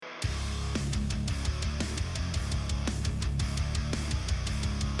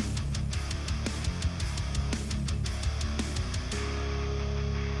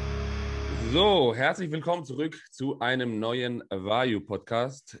So, herzlich willkommen zurück zu einem neuen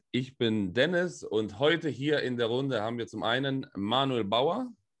Vayu-Podcast. Ich bin Dennis und heute hier in der Runde haben wir zum einen Manuel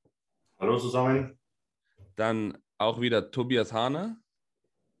Bauer. Hallo zusammen. Dann auch wieder Tobias Hahne.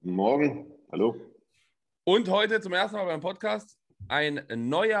 Guten Morgen, hallo. Und heute zum ersten Mal beim Podcast ein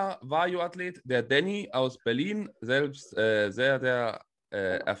neuer Vayu-Athlet, der Danny aus Berlin, selbst sehr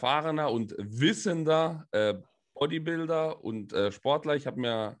erfahrener und wissender Bodybuilder und Sportler. Ich habe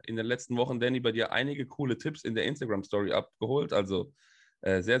mir in den letzten Wochen, Danny, bei dir einige coole Tipps in der Instagram-Story abgeholt. Also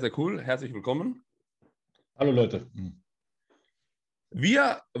sehr cool. Herzlich willkommen. Hallo Leute.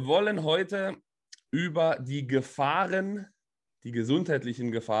 Wir wollen heute über die Gefahren, die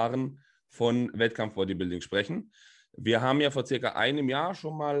gesundheitlichen Gefahren von Wettkampf-Bodybuilding sprechen. Wir haben ja vor circa einem Jahr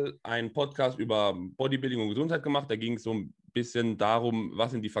schon mal einen Podcast über Bodybuilding und Gesundheit gemacht. Da ging es so ein bisschen darum,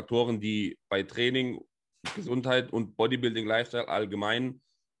 was sind die Faktoren, die bei Training, Gesundheit und Bodybuilding Lifestyle allgemein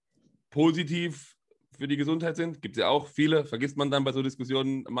positiv für die Gesundheit sind. Gibt es ja auch viele, vergisst man dann bei so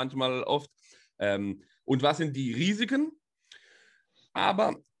Diskussionen manchmal oft. Und was sind die Risiken?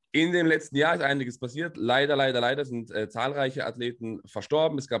 Aber in dem letzten Jahr ist einiges passiert. Leider sind zahlreiche Athleten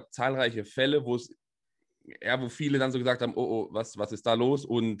verstorben. Es gab zahlreiche Fälle, wo viele dann so gesagt haben, oh, was ist da los?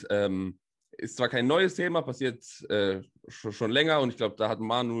 Und ist zwar kein neues Thema, passiert schon länger und ich glaube, da hat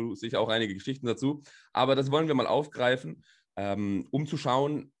Manu sicher auch einige Geschichten dazu, aber das wollen wir mal aufgreifen, um zu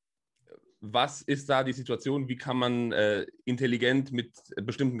schauen, was ist da die Situation, wie kann man intelligent mit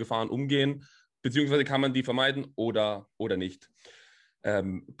bestimmten Gefahren umgehen, beziehungsweise kann man die vermeiden oder nicht.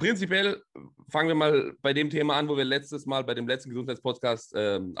 Prinzipiell fangen wir mal bei dem Thema an, wo wir letztes Mal bei dem letzten Gesundheitspodcast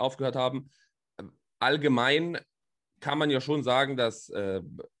aufgehört haben. Allgemein kann man ja schon sagen, dass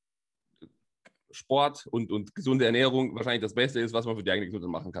Sport und gesunde Ernährung wahrscheinlich das Beste ist, was man für die eigene Gesundheit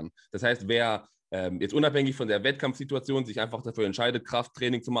machen kann. Das heißt, wer jetzt unabhängig von der Wettkampfsituation sich einfach dafür entscheidet,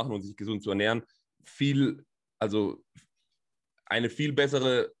 Krafttraining zu machen und sich gesund zu ernähren, eine viel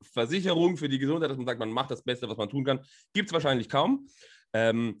bessere Versicherung für die Gesundheit, dass man sagt, man macht das Beste, was man tun kann, gibt es wahrscheinlich kaum.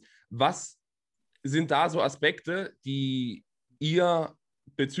 Was sind da so Aspekte, die ihr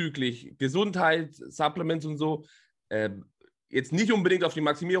bezüglich Gesundheit, Supplements und so jetzt nicht unbedingt auf die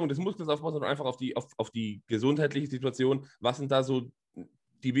Maximierung des Muskels aufbauen, sondern einfach auf die gesundheitliche Situation? Was sind da so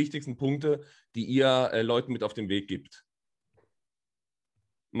die wichtigsten Punkte, die ihr Leuten mit auf den Weg gibt?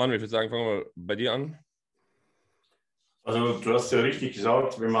 Manuel, ich würde sagen, fangen wir mal bei dir an. Also du hast ja richtig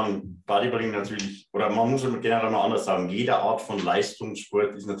gesagt, wenn man Bodybuilding natürlich, oder man muss generell mal anders sagen, jede Art von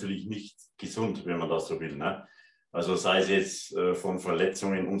Leistungssport ist natürlich nicht gesund, wenn man das so will, ne? Also sei es jetzt von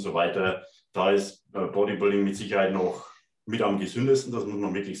Verletzungen und so weiter, da ist Bodybuilding mit Sicherheit noch mit am gesündesten, das muss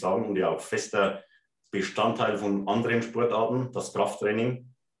man wirklich sagen, und ja auch fester Bestandteil von anderen Sportarten, das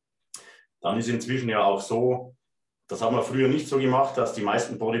Krafttraining. Dann ist inzwischen ja auch so, das haben wir früher nicht so gemacht, dass die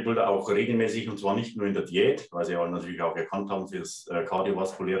meisten Bodybuilder auch regelmäßig, und zwar nicht nur in der Diät, weil sie ja natürlich auch erkannt haben für das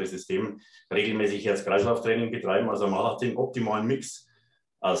kardiovaskuläre System, regelmäßig Herz-Kreislauf-Training betreiben. Also man hat den optimalen Mix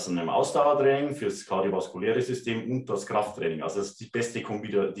aus einem Ausdauertraining für das kardiovaskuläre System und das Krafttraining. Also das ist die beste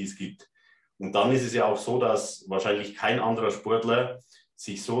Kombi, die es gibt. Und dann ist es ja auch so, dass wahrscheinlich kein anderer Sportler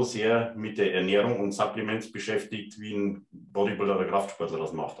sich so sehr mit der Ernährung und Supplements beschäftigt, wie ein Bodybuilder oder Kraftsportler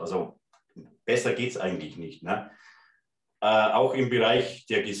das macht. Also besser geht es eigentlich nicht, ne? Auch im Bereich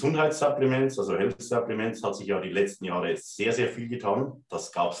der Gesundheitssupplements, also Health Supplements, hat sich ja die letzten Jahre sehr viel getan.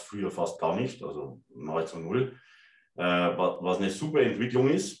 Das gab es früher fast gar nicht, also nahezu null, was eine super Entwicklung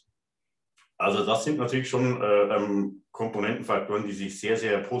ist. Also das sind natürlich schon Komponentenfaktoren, die sich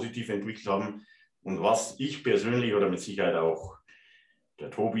sehr positiv entwickelt haben. Und was ich persönlich oder mit Sicherheit auch der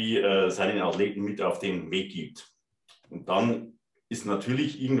Tobi seinen Athleten mit auf den Weg gibt. Und dann ist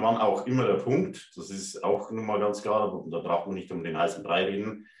natürlich irgendwann auch immer der Punkt, das ist auch nun mal ganz klar, da braucht man nicht um den heißen Brei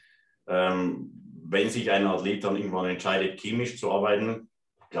reden, wenn sich ein Athlet dann irgendwann entscheidet, chemisch zu arbeiten,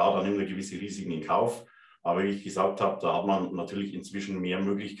 klar, dann nimmt er gewisse Risiken in Kauf. Aber wie ich gesagt habe, da hat man natürlich inzwischen mehr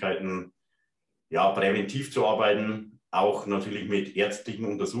Möglichkeiten, ja, präventiv zu arbeiten, auch natürlich mit ärztlichen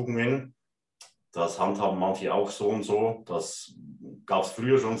Untersuchungen. Das handhaben manche auch so und so. Das gab es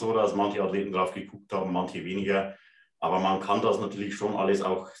früher schon so, dass manche Athleten drauf geguckt haben, manche weniger. Aber man kann das natürlich schon alles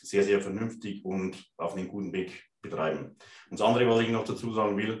auch sehr vernünftig und auf einen guten Weg betreiben. Und das andere, was ich noch dazu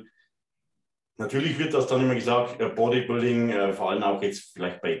sagen will, natürlich wird das dann immer gesagt, Bodybuilding, vor allem auch jetzt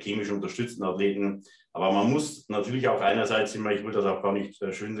vielleicht bei chemisch unterstützten Athleten. Aber man muss natürlich auch einerseits immer, ich will das auch gar nicht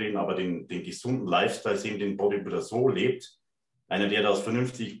schönreden, aber den gesunden Lifestyle sehen, den Bodybuilder so lebt. Einer, der das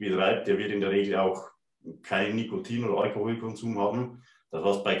vernünftig betreibt, der wird in der Regel auch keinen Nikotin- oder Alkoholkonsum haben. Das,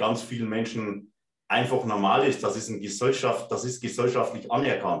 was bei ganz vielen Menschen einfach normal ist, das ist gesellschaftlich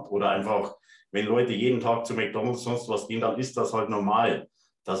anerkannt. Oder einfach, wenn Leute jeden Tag zu McDonald's sonst was gehen, dann ist das halt normal.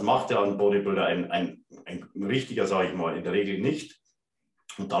 Das macht ja ein Bodybuilder, ein richtiger, sage ich mal, in der Regel nicht.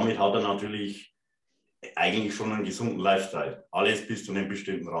 Und damit hat er natürlich eigentlich schon einen gesunden Lifestyle. Alles bis zu einem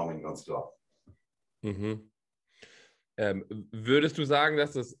bestimmten Rahmen, ganz klar. Mhm. Würdest du sagen,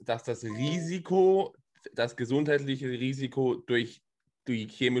 dass das Risiko, das gesundheitliche Risiko durch die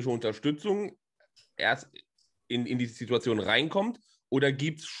chemische Unterstützung erst in die Situation reinkommt? Oder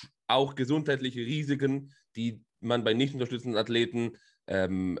gibt es auch gesundheitliche Risiken, die man bei nicht unterstützenden Athleten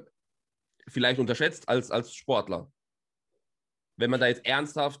vielleicht unterschätzt als Sportler? Wenn man da jetzt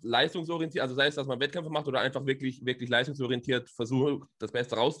ernsthaft leistungsorientiert, also sei es, dass man Wettkämpfe macht oder einfach wirklich, wirklich leistungsorientiert versucht, das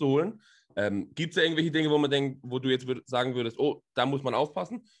Beste rauszuholen, gibt es da irgendwelche Dinge, wo man denkt, wo du jetzt sagen würdest, oh, da muss man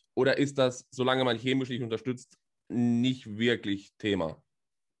aufpassen? Oder ist das, solange man chemisch nicht unterstützt, nicht wirklich Thema?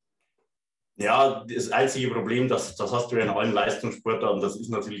 Ja, das einzige Problem, das hast du ja in allen Leistungssportarten, das ist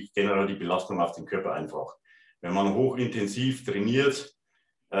natürlich generell die Belastung auf den Körper einfach. Wenn man hochintensiv trainiert,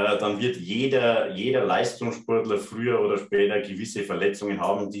 dann wird jeder Leistungssportler früher oder später gewisse Verletzungen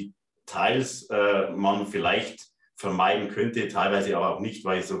haben, die teils man vielleicht vermeiden könnte, teilweise aber auch nicht,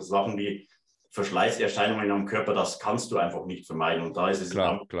 weil so Sachen wie Verschleißerscheinungen am Körper, das kannst du einfach nicht vermeiden. Und da ist es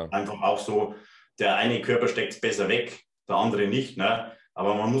Klar. einfach auch so, der eine Körper steckt es besser weg, der andere nicht. Ne?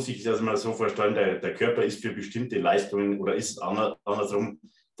 Aber man muss sich das mal so vorstellen, der Körper ist für bestimmte Leistungen oder ist andersrum,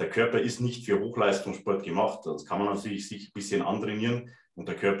 der Körper ist nicht für Hochleistungssport gemacht. Das kann man natürlich sich ein bisschen antrainieren. Und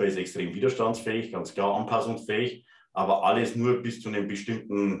der Körper ist extrem widerstandsfähig, ganz klar anpassungsfähig, aber alles nur bis zu einem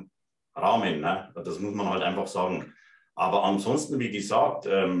bestimmten Rahmen. Ne? Das muss man halt einfach sagen. Aber ansonsten, wie gesagt,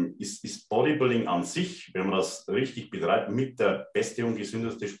 ist Bodybuilding an sich, wenn man das richtig betreibt, mit der beste und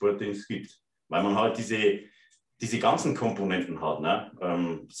gesündeste Sport, den es gibt. Weil man halt diese ganzen Komponenten hat.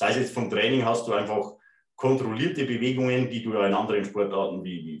 Ne? Sei es jetzt vom Training, hast du einfach kontrollierte Bewegungen, die du ja in anderen Sportarten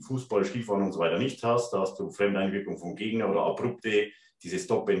wie Fußball, Skifahren und so weiter nicht hast. Da hast du Fremdeinwirkung vom Gegner oder abrupte, diese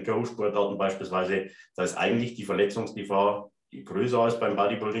Stop-and-Go-Sportarten beispielsweise. Da ist eigentlich die Verletzungsgefahr größer als beim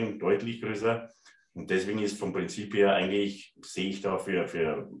Bodybuilding, deutlich größer. Und deswegen ist vom Prinzip her eigentlich, sehe ich da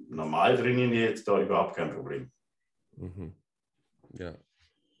für Normaltrainierende jetzt da überhaupt kein Problem. Mhm. Ja.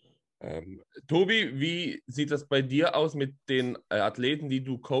 Tobi, wie sieht das bei dir aus mit den Athleten, die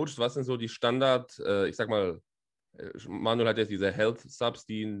du coachst? Was sind so die Standard, ich sag mal, Manuel hat jetzt diese Health Subs,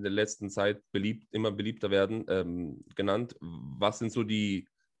 die in der letzten Zeit immer beliebter werden, genannt. Was sind so die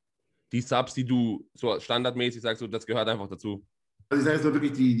Subs, die du so standardmäßig sagst, so, das gehört einfach dazu? Also ich sage jetzt mal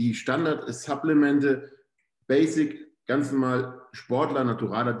wirklich die Standard-Supplemente, Basic, ganz normal Sportler,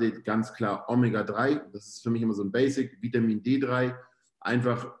 Naturalathlet, ganz klar Omega-3. Das ist für mich immer so ein Basic, Vitamin D3.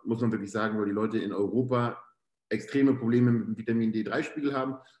 Einfach, muss man wirklich sagen, weil die Leute in Europa extreme Probleme mit dem Vitamin D3-Spiegel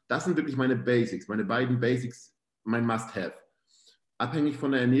haben. Das sind wirklich meine Basics, meine beiden Basics, mein Must-Have. Abhängig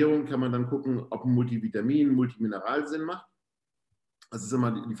von der Ernährung kann man dann gucken, ob ein Multivitamin, Multimineral Sinn macht. Das ist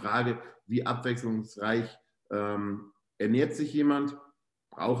immer die Frage, wie abwechslungsreich ernährt sich jemand,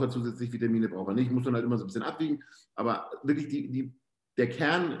 braucht er zusätzlich Vitamine, braucht er nicht, muss man halt immer so ein bisschen abwiegen. Aber wirklich der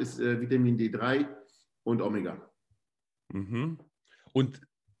Kern ist Vitamin D3 und Omega. Mhm. Und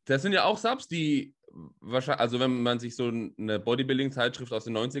das sind ja auch Subs, die wahrscheinlich, also wenn man sich so eine Bodybuilding-Zeitschrift aus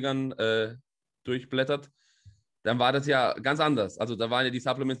den 90ern durchblättert, dann war das ja ganz anders. Also da waren ja die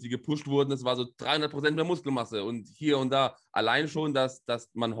Supplements, die gepusht wurden, das war so 300% mehr Muskelmasse und hier und da. Allein schon, dass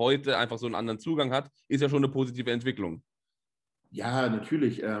man heute einfach so einen anderen Zugang hat, ist ja schon eine positive Entwicklung. Ja,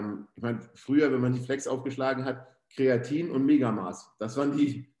 natürlich. Ich meine, früher, wenn man die Flex aufgeschlagen hat, Kreatin und Megamaß. Das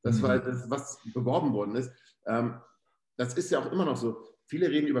war das, was beworben worden ist. Das ist ja auch immer noch so. Viele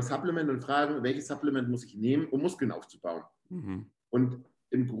reden über Supplement und fragen, welches Supplement muss ich nehmen, um Muskeln aufzubauen. Mhm. Und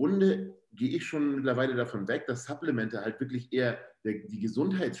im Grunde gehe ich schon mittlerweile davon weg, dass Supplemente halt wirklich eher die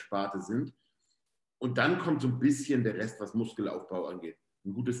Gesundheitssparte sind. Und dann kommt so ein bisschen der Rest, was Muskelaufbau angeht.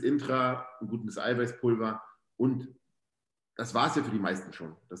 Ein gutes Intra, ein gutes Eiweißpulver und das war es ja für die meisten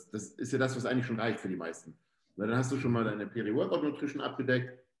schon. Das ist ja das, was eigentlich schon reicht für die meisten. Na, dann hast du schon mal deine Peri-Workout-Nutrition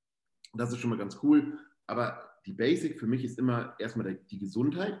abgedeckt. Das ist schon mal ganz cool. Aber die Basic für mich ist immer erstmal die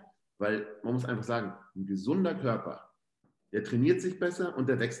Gesundheit, weil man muss einfach sagen, ein gesunder Körper, der trainiert sich besser und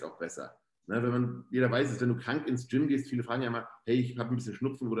der wächst auch besser. Na, jeder weiß es, wenn du krank ins Gym gehst, viele fragen ja immer, hey, ich habe ein bisschen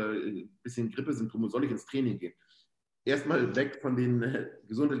Schnupfen oder ein bisschen Grippesymptome, soll ich ins Training gehen? Erstmal weg von den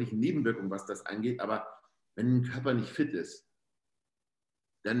gesundheitlichen Nebenwirkungen, was das angeht, aber wenn ein Körper nicht fit ist,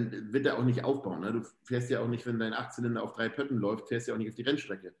 dann wird er auch nicht aufbauen. Ne? Du fährst ja auch nicht, wenn dein Achtzylinder auf 3 Pötten läuft, fährst ja auch nicht auf die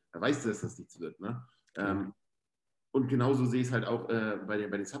Rennstrecke. Da weißt du, dass das nichts wird. Ne? Und genauso sehe ich es halt auch bei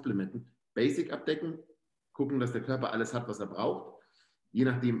den Supplementen. Basic abdecken, gucken, dass der Körper alles hat, was er braucht. Je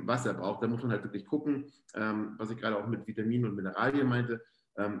nachdem, was er braucht, da muss man halt wirklich gucken, was ich gerade auch mit Vitaminen und Mineralien meinte.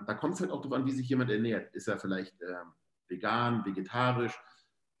 Da kommt es halt auch darauf an, wie sich jemand ernährt. Ist er vielleicht vegan, vegetarisch?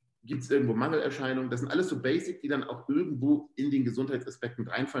 Gibt es irgendwo Mangelerscheinungen? Das sind alles so Basics, die dann auch irgendwo in den Gesundheitsaspekten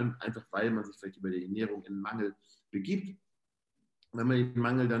reinfallen, einfach weil man sich vielleicht über die Ernährung in Mangel begibt. Wenn man den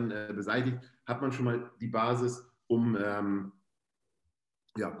Mangel dann beseitigt, hat man schon mal die Basis, um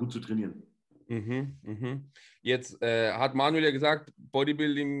gut zu trainieren. Jetzt hat Manuel ja gesagt,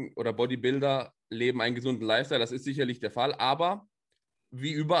 Bodybuilding oder Bodybuilder leben einen gesunden Lifestyle. Das ist sicherlich der Fall, aber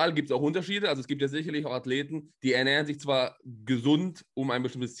wie überall gibt es auch Unterschiede. Also es gibt ja sicherlich auch Athleten, die ernähren sich zwar gesund, um ein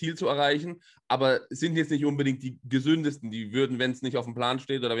bestimmtes Ziel zu erreichen, aber sind jetzt nicht unbedingt die gesündesten. Die würden, wenn es nicht auf dem Plan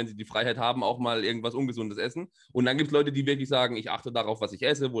steht oder wenn sie die Freiheit haben, auch mal irgendwas Ungesundes essen. Und dann gibt es Leute, die wirklich sagen, ich achte darauf, was ich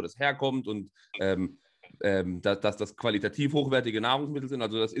esse, wo das herkommt und dass das qualitativ hochwertige Nahrungsmittel sind.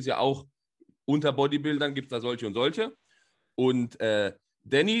 Also das ist ja auch unter Bodybuildern gibt es da solche und solche. Und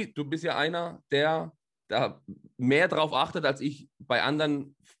Danny, du bist ja einer, der da mehr drauf achtet, als ich bei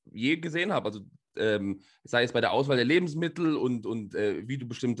anderen je gesehen habe. Also sei es bei der Auswahl der Lebensmittel und wie du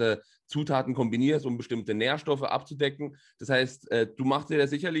bestimmte Zutaten kombinierst, um bestimmte Nährstoffe abzudecken. Das heißt, du machst dir da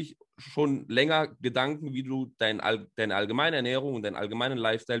sicherlich schon länger Gedanken, wie du deine allgemeine Ernährung und deinen allgemeinen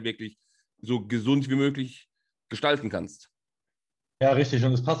Lifestyle wirklich so gesund wie möglich gestalten kannst. Ja, richtig.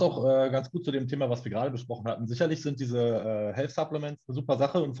 Und es passt auch ganz gut zu dem Thema, was wir gerade besprochen hatten. Sicherlich sind diese Health Supplements eine super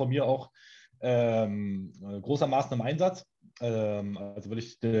Sache und von mir auch großermaßen im Einsatz. Also will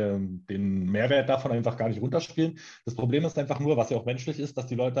ich den Mehrwert davon einfach gar nicht runterspielen. Das Problem ist einfach nur, was ja auch menschlich ist, dass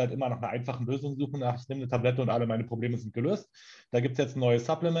die Leute halt immer nach einer einfachen Lösung suchen. Ach, ich nehme eine Tablette und alle meine Probleme sind gelöst. Da gibt es jetzt ein neues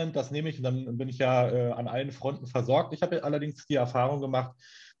Supplement, das nehme ich und dann bin ich ja an allen Fronten versorgt. Ich habe allerdings die Erfahrung gemacht,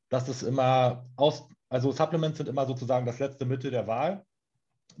 dass es immer also Supplements sind immer sozusagen das letzte Mittel der Wahl.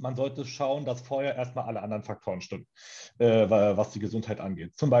 Man sollte schauen, dass vorher erstmal alle anderen Faktoren stimmen, was die Gesundheit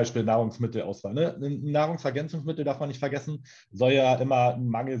angeht. Zum Beispiel Nahrungsmittelauswahl. Ne? Nahrungsergänzungsmittel darf man nicht vergessen, soll ja immer einen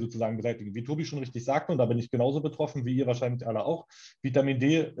Mangel sozusagen beseitigen. Wie Tobi schon richtig sagte, und da bin ich genauso betroffen wie ihr wahrscheinlich alle auch, Vitamin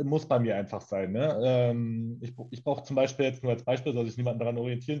D muss bei mir einfach sein. Ne? Ich brauche zum Beispiel jetzt nur als Beispiel, soll sich niemand daran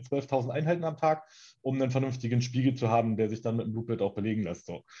orientieren, 12.000 Einheiten am Tag, um einen vernünftigen Spiegel zu haben, der sich dann mit einem Blutbild auch belegen lässt.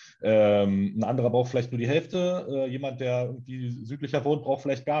 So. Ein anderer braucht vielleicht nur die Hälfte. Jemand, der irgendwie südlicher wohnt, braucht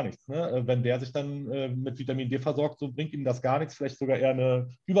vielleicht gar nichts. Ne? Wenn der sich dann mit Vitamin D versorgt, so bringt ihm das gar nichts, vielleicht sogar eher eine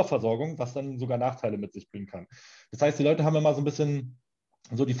Überversorgung, was dann sogar Nachteile mit sich bringen kann. Das heißt, die Leute haben immer so ein bisschen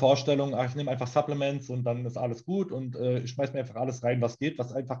so die Vorstellung, ach, ich nehme einfach Supplements und dann ist alles gut und ich schmeiße mir einfach alles rein, was geht,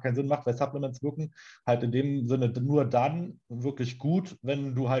 was einfach keinen Sinn macht, weil Supplements wirken halt in dem Sinne nur dann wirklich gut,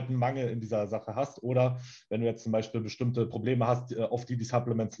 wenn du halt einen Mangel in dieser Sache hast oder wenn du jetzt zum Beispiel bestimmte Probleme hast, auf die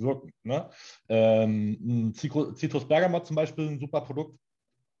Supplements wirken. Ne? Citrus Bergamot zum Beispiel, ein super Produkt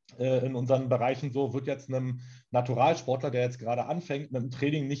in unseren Bereichen, so wird jetzt einem Naturalsportler, der jetzt gerade anfängt, mit dem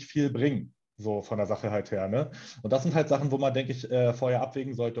Training nicht viel bringen. So von der Sache halt her. Ne? Und das sind halt Sachen, wo man, denke ich, vorher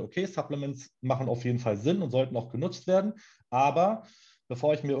abwägen sollte, okay, Supplements machen auf jeden Fall Sinn und sollten auch genutzt werden, aber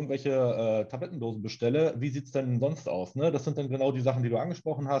bevor ich mir irgendwelche Tablettendosen bestelle, wie sieht es denn sonst aus? Ne? Das sind dann genau die Sachen, die du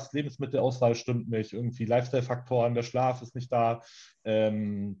angesprochen hast. Lebensmittelauswahl stimmt nicht, irgendwie Lifestyle-Faktoren, der Schlaf ist nicht da.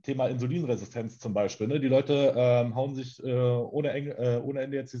 Thema Insulinresistenz zum Beispiel. Ne? Die Leute hauen sich ohne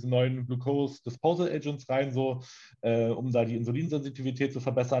Ende jetzt diese neuen Glucose Disposal Agents rein, so, um da die Insulinsensitivität zu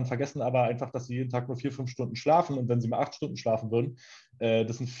verbessern, vergessen aber einfach, dass sie jeden Tag nur 4, 5 Stunden schlafen und wenn sie mal 8 Stunden schlafen würden,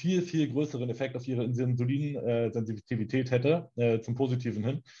 das einen viel, viel größeren Effekt auf ihre Insulinsensitivität hätte, zum Positiven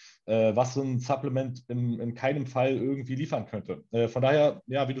hin, was so ein Supplement in keinem Fall irgendwie liefern könnte. Von daher,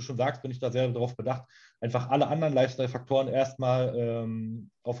 ja, wie du schon sagst, bin ich da sehr darauf bedacht, einfach alle anderen Lifestyle-Faktoren erstmal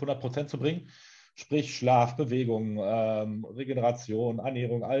auf 100% zu bringen. Sprich Schlaf, Bewegung, Regeneration,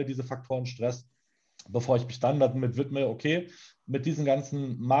 Ernährung, all diese Faktoren, Stress, bevor ich mich dann damit widme, okay, mit diesen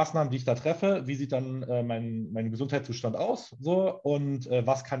ganzen Maßnahmen, die ich da treffe, wie sieht dann mein Gesundheitszustand aus? So, und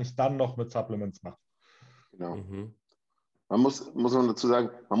was kann ich dann noch mit Supplements machen? Genau. Mhm. Man muss man dazu sagen,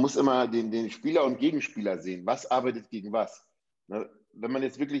 man muss immer den Spieler und Gegenspieler sehen. Was arbeitet gegen was? Ne? Wenn man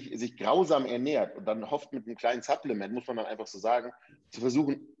jetzt wirklich sich grausam ernährt und dann hofft mit einem kleinen Supplement, muss man dann einfach so sagen, zu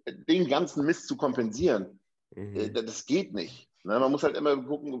versuchen, den ganzen Mist zu kompensieren, das geht nicht. Ne? Man muss halt immer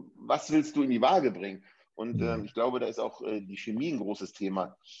gucken, was willst du in die Waage bringen? Und ich glaube, da ist auch die Chemie ein großes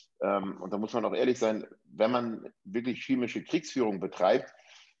Thema. Und da muss man auch ehrlich sein, wenn man wirklich chemische Kriegsführung betreibt,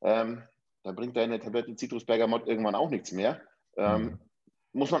 da bringt deine Tablette Citrus Bergamot irgendwann auch nichts mehr.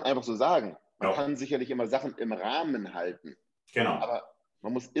 Muss man einfach so sagen. Man kann sicherlich immer Sachen im Rahmen halten. Genau. Aber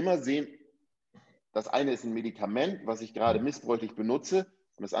man muss immer sehen, das eine ist ein Medikament, was ich gerade missbräuchlich benutze,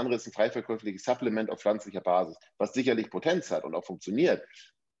 und das andere ist ein frei verkäufliches Supplement auf pflanzlicher Basis, was sicherlich Potenz hat und auch funktioniert.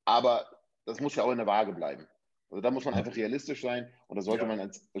 Aber das muss ja auch in der Waage bleiben. Also da muss man einfach realistisch sein und da sollte man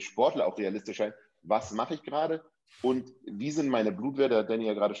als Sportler auch realistisch sein. Was mache ich gerade und wie sind meine Blutwerte, hat Danny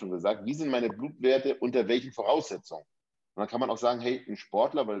ja gerade schon gesagt, wie sind meine Blutwerte unter welchen Voraussetzungen? dann kann man auch sagen, hey, ein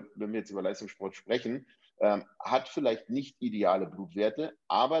Sportler, weil wenn wir jetzt über Leistungssport sprechen, hat vielleicht nicht ideale Blutwerte,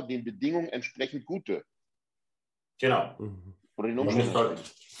 aber den Bedingungen entsprechend gute. Genau. Oder den Dann Umständen.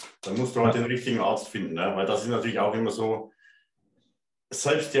 musst du halt den richtigen Arzt finden, ne? Weil das ist natürlich auch immer so,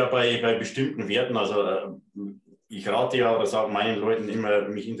 selbst ja bei bestimmten Werten, also ich rate ja oder sage meinen Leuten immer,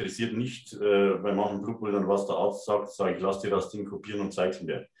 mich interessiert nicht bei manchen Blutbildern, was der Arzt sagt, sage ich, lass dir das Ding kopieren und zeig's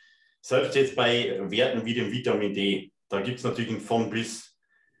mir. Selbst jetzt bei Werten wie dem Vitamin D, da gibt es natürlich ein von bis.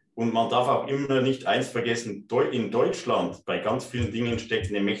 Und man darf auch immer nicht eins vergessen, in Deutschland bei ganz vielen Dingen steckt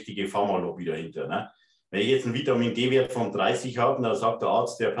eine mächtige Pharmalobby dahinter. Ne? Wenn ich jetzt einen Vitamin D-Wert von 30 habe, dann sagt der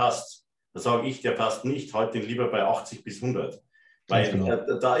Arzt, der passt. Da sage ich, der passt nicht, halt den lieber bei 80 bis 100.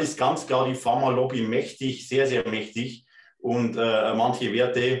 Weil da ist ganz klar die Pharmalobby mächtig, sehr, sehr mächtig. Und manche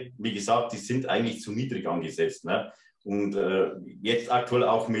Werte, wie gesagt, die sind eigentlich zu niedrig angesetzt. Ne? Und jetzt aktuell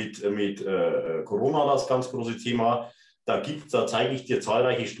auch mit Corona das ganz große Thema. Da zeige ich dir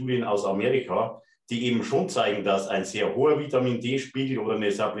zahlreiche Studien aus Amerika, die eben schon zeigen, dass ein sehr hoher Vitamin D-Spiegel oder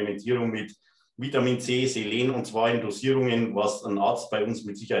eine Supplementierung mit Vitamin C, Selen und zwar in Dosierungen, was ein Arzt bei uns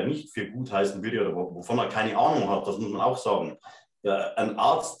mit Sicherheit nicht für gut heißen würde oder wovon er keine Ahnung hat, das muss man auch sagen. Ein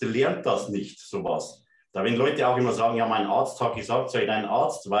Arzt lernt das nicht, sowas. Da wenn Leute auch immer sagen, ja, mein Arzt hat gesagt, dein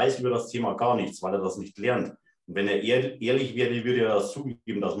Arzt weiß über das Thema gar nichts, weil er das nicht lernt. Und wenn er ehrlich wäre, würde er das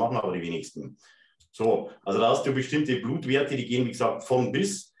zugeben, das machen aber die wenigsten. So, also da hast du bestimmte Blutwerte, die gehen, wie gesagt, von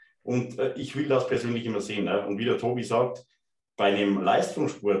bis. Und ich will das persönlich immer sehen. Ne? Und wie der Tobi sagt, bei einem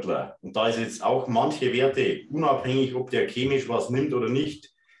Leistungssportler, und da ist jetzt auch manche Werte, unabhängig, ob der chemisch was nimmt oder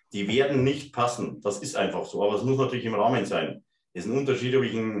nicht, die werden nicht passen. Das ist einfach so. Aber es muss natürlich im Rahmen sein. Es ist ein Unterschied, ob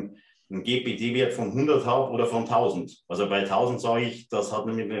ich einen GPT-Wert von 100 habe oder von 1000. Also bei 1000 sage ich, das hat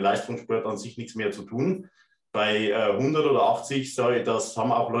mit dem Leistungssport an sich nichts mehr zu tun. Bei 100 oder 80 sage ich, das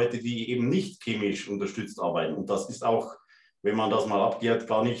haben auch Leute, die eben nicht chemisch unterstützt arbeiten. Und das ist auch, wenn man das mal abklärt,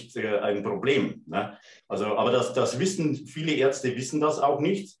 gar nicht ein Problem. Ne? Also, aber das wissen, viele Ärzte wissen das auch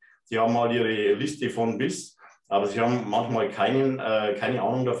nicht. Sie haben mal ihre Liste von bis, aber sie haben manchmal keine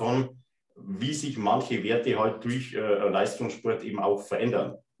Ahnung davon, wie sich manche Werte halt durch Leistungssport eben auch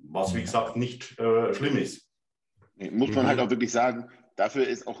verändern. Was, wie gesagt, nicht schlimm ist. Muss man halt auch wirklich sagen, dafür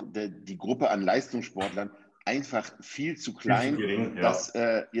ist auch die Gruppe an Leistungssportlern einfach viel zu klein, viel zu gering, ja. dass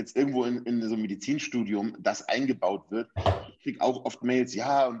jetzt irgendwo in so einem Medizinstudium das eingebaut wird. Ich kriege auch oft Mails,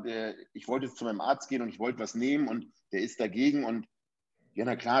 ja, und ich wollte jetzt zu meinem Arzt gehen und ich wollte was nehmen und der ist dagegen und ja,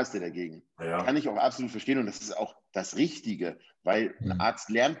 na klar ist der dagegen. Ja. Kann ich auch absolut verstehen und das ist auch das Richtige, weil ein Arzt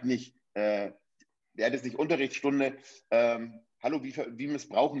lernt nicht, der hat jetzt nicht Unterrichtsstunde, hallo, wie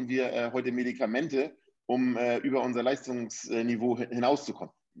missbrauchen wir heute Medikamente, um über unser Leistungsniveau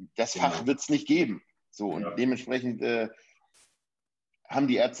hinauszukommen. Das Fach wird es nicht geben. So, und dementsprechend haben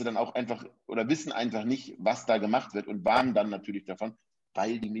die Ärzte dann auch einfach oder wissen einfach nicht, was da gemacht wird und warnen dann natürlich davon,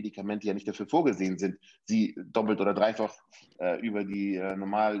 weil die Medikamente ja nicht dafür vorgesehen sind, sie doppelt oder dreifach über die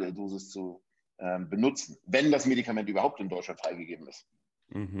Normaldosis zu benutzen, wenn das Medikament überhaupt in Deutschland freigegeben ist.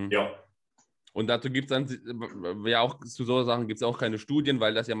 Ja. Und dazu gibt es dann, ja auch zu so Sachen gibt es auch keine Studien,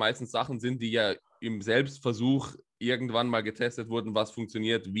 weil das ja meistens Sachen sind, die ja im Selbstversuch irgendwann mal getestet wurden, was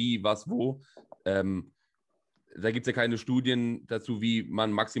funktioniert, wie, was, wo. Da gibt es ja keine Studien dazu, wie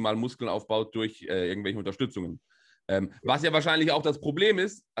man maximal Muskeln aufbaut durch irgendwelche Unterstützungen. Was ja wahrscheinlich auch das Problem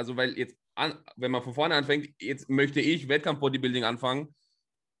ist, also weil jetzt, wenn man von vorne anfängt, jetzt möchte ich Wettkampf-Bodybuilding anfangen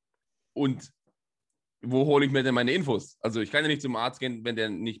und wo hole ich mir denn meine Infos? Also ich kann ja nicht zum Arzt gehen, wenn der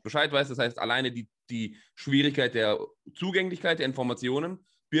nicht Bescheid weiß. Das heißt, alleine die Schwierigkeit der Zugänglichkeit der Informationen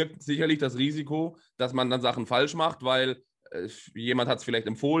birgt sicherlich das Risiko, dass man dann Sachen falsch macht, weil jemand hat es vielleicht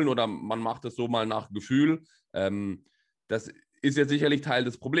empfohlen oder man macht es so mal nach Gefühl. Das ist jetzt sicherlich Teil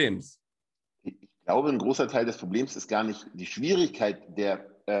des Problems. Ich glaube, ein großer Teil des Problems ist gar nicht die Schwierigkeit der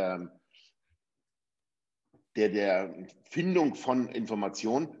Findung von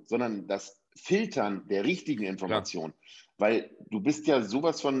Informationen, sondern das Filtern der richtigen Informationen. Weil du bist ja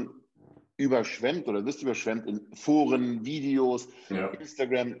sowas von überschwemmt oder wirst überschwemmt in Foren, Videos,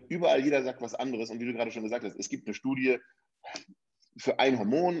 Instagram, überall jeder sagt was anderes. Und wie du gerade schon gesagt hast, es gibt eine Studie für ein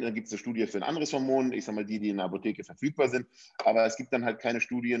Hormon, dann gibt es eine Studie für ein anderes Hormon, ich sage mal die in der Apotheke verfügbar sind, aber es gibt dann halt keine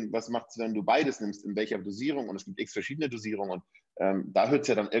Studien, was macht es, wenn du beides nimmst, in welcher Dosierung und es gibt x verschiedene Dosierungen und da hört es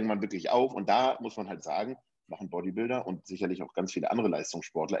ja dann irgendwann wirklich auf und da muss man halt sagen, machen Bodybuilder und sicherlich auch ganz viele andere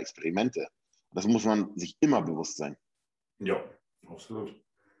Leistungssportler Experimente. Das muss man sich immer bewusst sein. Ja, absolut.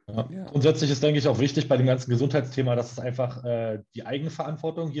 Ja. Ja. Grundsätzlich ist, denke ich, auch wichtig bei dem ganzen Gesundheitsthema, dass es einfach die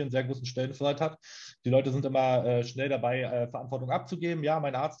Eigenverantwortung hier einen sehr großen Stellenwert hat. Die Leute sind immer schnell dabei, Verantwortung abzugeben. Ja,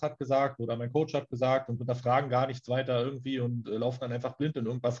 mein Arzt hat gesagt oder mein Coach hat gesagt und hinterfragen gar nichts weiter irgendwie und laufen dann einfach blind in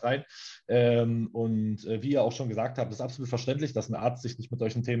irgendwas rein. Wie ihr auch schon gesagt habt, ist absolut verständlich, dass ein Arzt sich nicht mit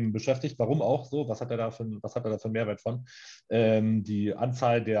solchen Themen beschäftigt. Warum auch so? Was hat er da für einen Mehrwert von? Die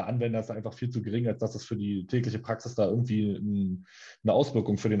Anzahl der Anwender ist einfach viel zu gering, als dass es für die tägliche Praxis da irgendwie eine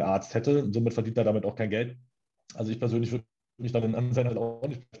Auswirkung für den Arzt hätte. Und somit verdient er damit auch kein Geld. Also ich persönlich würde mich damit an seiner Stelle auch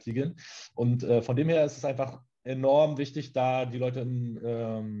nicht beschäftigen. Und von dem her ist es einfach enorm wichtig, da die Leute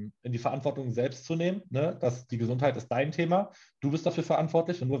in die Verantwortung selbst zu nehmen. Ne? Dass die Gesundheit ist dein Thema. Du bist dafür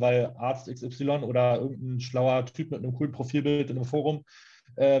verantwortlich. Und nur weil Arzt XY oder irgendein schlauer Typ mit einem coolen Profilbild in einem Forum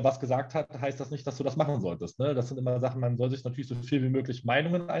was gesagt hat, heißt das nicht, dass du das machen solltest. Ne? Das sind immer Sachen, man soll sich natürlich so viel wie möglich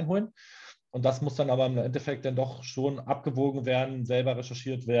Meinungen einholen. Und das muss dann aber im Endeffekt dann doch schon abgewogen werden, selber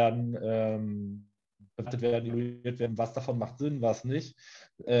recherchiert werden, bewertet werden, evaluiert werden, was davon macht Sinn, was nicht.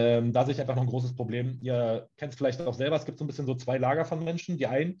 Da sehe ich einfach noch ein großes Problem. Ihr kennt es vielleicht auch selber, es gibt so ein bisschen so zwei Lager von Menschen. Die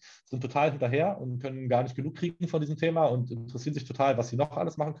einen sind total hinterher und können gar nicht genug kriegen von diesem Thema und interessieren sich total, was sie noch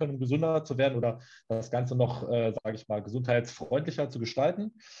alles machen können, um gesünder zu werden oder das Ganze noch, sage ich mal, gesundheitsfreundlicher zu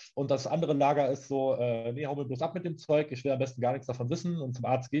gestalten. Und das andere Lager ist so, nee, hau mir bloß ab mit dem Zeug, ich will am besten gar nichts davon wissen und zum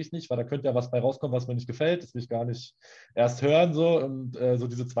Arzt gehe ich nicht, weil da könnte ja was bei rauskommen, was mir nicht gefällt, das will ich gar nicht erst hören, so und so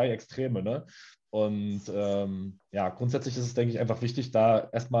diese zwei Extreme, ne? Und ja, grundsätzlich ist es, denke ich, einfach wichtig, da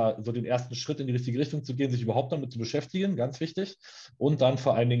erstmal so den ersten Schritt in die richtige Richtung zu gehen, sich überhaupt damit zu beschäftigen, ganz wichtig. Und dann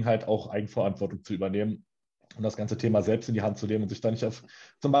vor allen Dingen halt auch Eigenverantwortung zu übernehmen und das ganze Thema selbst in die Hand zu nehmen und sich da nicht auf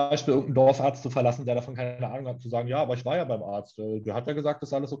zum Beispiel irgendeinen Dorfarzt zu verlassen, der davon keine Ahnung hat, zu sagen, ja, aber ich war ja beim Arzt, der hat ja gesagt, das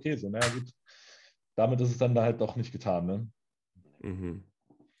ist alles okay. So, naja, gut, damit ist es dann da halt doch nicht getan. Ne? Mhm.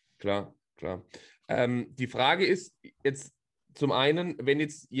 Klar, klar. Die Frage ist jetzt zum einen, wenn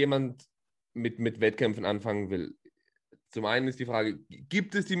jetzt jemand mit Wettkämpfen anfangen will. Zum einen ist die Frage,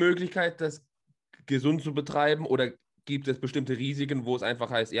 gibt es die Möglichkeit, das gesund zu betreiben oder gibt es bestimmte Risiken, wo es einfach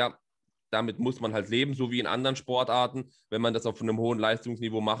heißt, ja, damit muss man halt leben, so wie in anderen Sportarten. Wenn man das auf einem hohen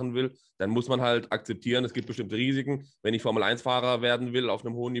Leistungsniveau machen will, dann muss man halt akzeptieren, es gibt bestimmte Risiken. Wenn ich Formel-1-Fahrer werden will auf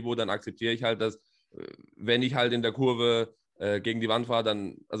einem hohen Niveau, dann akzeptiere ich halt, dass wenn ich halt in der Kurve gegen die Wand fahre,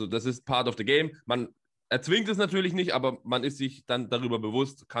 dann, also das ist part of the game. Man erzwingt es natürlich nicht, aber man ist sich dann darüber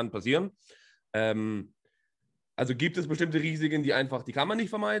bewusst, kann passieren. Also gibt es bestimmte Risiken, die kann man nicht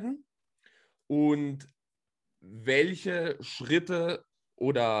vermeiden. Und welche Schritte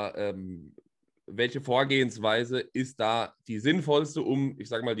oder welche Vorgehensweise ist da die sinnvollste, um, ich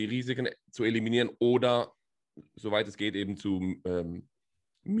sage mal, die Risiken zu eliminieren oder, soweit es geht, eben zu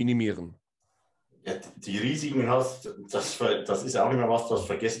minimieren? Ja, die Risiken hast, das ist auch immer was, das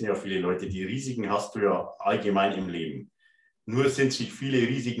vergessen ja viele Leute. Die Risiken hast du ja allgemein im Leben. Nur sind sich viele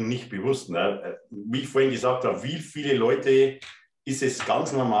Risiken nicht bewusst. Ne? Wie ich vorhin gesagt habe, wie viele Leute ist es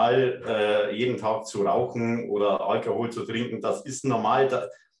ganz normal, jeden Tag zu rauchen oder Alkohol zu trinken? Das ist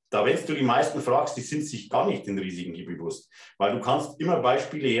normal. Wenn du die meisten fragst, die sind sich gar nicht den Risiken bewusst. Weil du kannst immer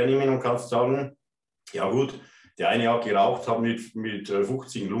Beispiele hernehmen und kannst sagen, ja gut, der eine hat geraucht, hat mit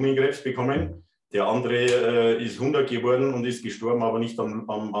 50 Lungenkrebs bekommen. Der andere ist 100 geworden und ist gestorben, aber nicht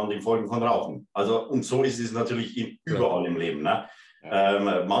an den Folgen von Rauchen. Also, und so ist es natürlich überall im Leben. Ne?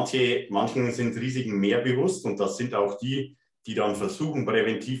 Manchen sind Risiken mehr bewusst und das sind auch die dann versuchen,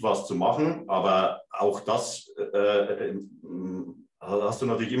 präventiv was zu machen. Aber auch das hast du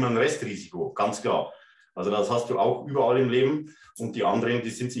natürlich immer ein Restrisiko, ganz klar. Also das hast du auch überall im Leben. Und die anderen, die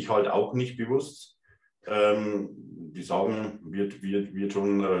sind sich halt auch nicht bewusst. Die sagen, wird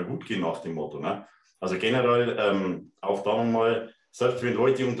schon gut gehen nach dem Motto. Ne? Also generell auch da nochmal, selbst wenn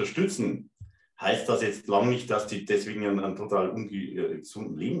Leute unterstützen, heißt das jetzt lang nicht, dass die deswegen einen total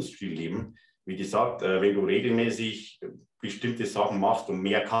ungesunden Lebensstil leben. Wie gesagt, wenn du regelmäßig bestimmte Sachen machst und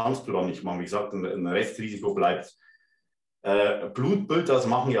mehr kannst du dann nicht machen, wie gesagt, ein Restrisiko bleibt. Blutbild, das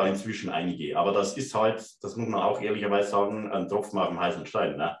machen ja inzwischen einige, aber das ist halt, das muss man auch ehrlicherweise sagen, ein Tropfen auf dem heißen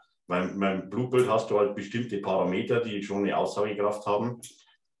Stein. Ne? Beim Blutbild hast du halt bestimmte Parameter, die schon eine Aussagekraft haben,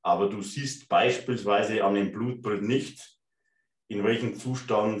 aber du siehst beispielsweise an dem Blutbild nicht, in welchem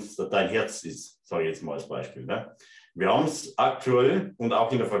Zustand dein Herz ist, sage ich jetzt mal als Beispiel. Ne? Wir haben es aktuell und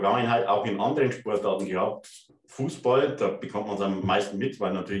auch in der Vergangenheit, auch in anderen Sportarten gehabt. Fußball, da bekommt man es am meisten mit,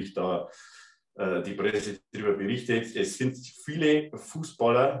 weil natürlich da die Presse darüber berichtet. Es sind viele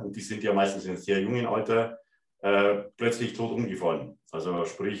Fußballer, und die sind ja meistens in einem sehr jungen Alter, plötzlich tot umgefallen. Also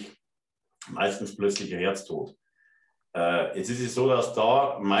sprich, meistens plötzlicher Herztod. Jetzt ist es so, dass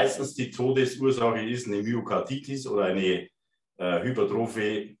da meistens die Todesursache ist eine Myokarditis oder eine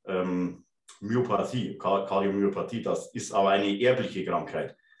hypertrophe Myopathie, Kardiomyopathie. Das ist aber eine erbliche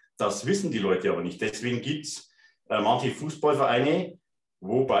Krankheit. Das wissen die Leute aber nicht. Deswegen gibt es manche Fußballvereine,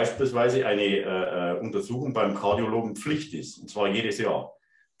 wo beispielsweise eine Untersuchung beim Kardiologen Pflicht ist, und zwar jedes Jahr.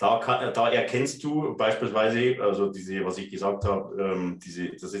 Da erkennst du beispielsweise, also diese, was ich gesagt habe,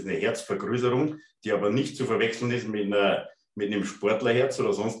 das ist eine Herzvergrößerung, die aber nicht zu verwechseln ist mit einem Sportlerherz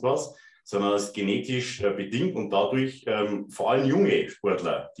oder sonst was, sondern ist genetisch bedingt und dadurch, vor allem junge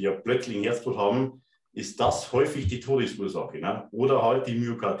Sportler, die ja plötzlich einen Herztod haben, ist das häufig die Todesursache. Ne? Oder halt die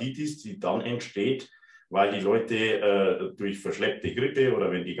Myokarditis, die dann entsteht, weil die Leute durch verschleppte Grippe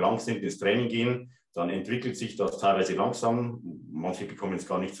oder wenn die krank sind, ins Training gehen, dann entwickelt sich das teilweise langsam. Manche bekommen es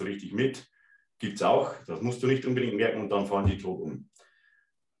gar nicht so richtig mit. Gibt es auch. Das musst du nicht unbedingt merken und dann fallen die tot um.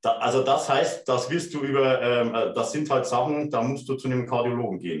 Also das heißt, das wirst du das sind halt Sachen, da musst du zu einem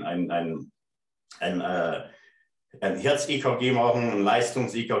Kardiologen gehen. Ein Herz-EKG machen, ein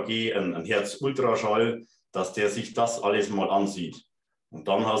Leistungs-EKG, ein Herz-Ultraschall, dass der sich das alles mal ansieht. Und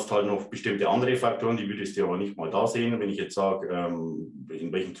dann hast du halt noch bestimmte andere Faktoren, die würdest du aber nicht mal da sehen, wenn ich jetzt sage,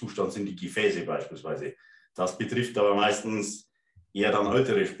 in welchem Zustand sind die Gefäße beispielsweise. Das betrifft aber meistens eher dann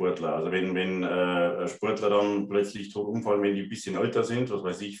ältere Sportler. Also wenn Sportler dann plötzlich tot umfallen, wenn die ein bisschen älter sind, was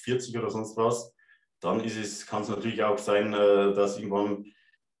weiß ich, 40 oder sonst was, dann kann es natürlich auch sein, dass irgendwann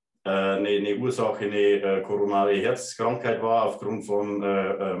eine Ursache eine koronare Herzkrankheit war aufgrund von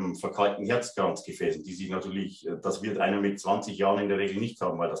verkalkten Herzkranzgefäßen, die sich natürlich, das wird einer mit 20 Jahren in der Regel nicht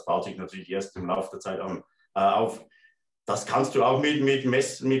haben, weil das baut sich natürlich erst im Laufe der Zeit auf. Das kannst du auch mit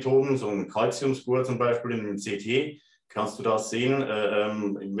Messmethoden, so ein Calciumscore zum Beispiel in einem CT, kannst du das sehen,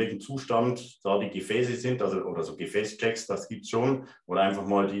 in welchem Zustand da die Gefäße sind, also, oder so Gefäßchecks, das gibt es schon, oder einfach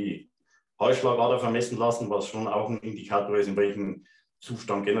mal die Halsschlagader vermessen lassen, was schon auch ein Indikator ist, in welchem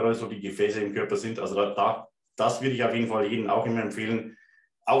Zustand generell so die Gefäße im Körper sind. Also das würde ich auf jeden Fall jedem auch immer empfehlen.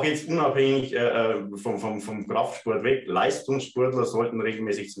 Auch jetzt unabhängig vom Kraftsport weg, Leistungssportler sollten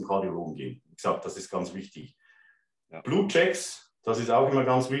regelmäßig zum Kardiologen gehen. Wie gesagt, das ist ganz wichtig. Ja. Blutchecks, das ist auch immer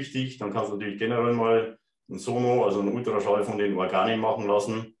ganz wichtig. Dann kannst du natürlich generell mal ein Sono, also einen Ultraschall von den Organen machen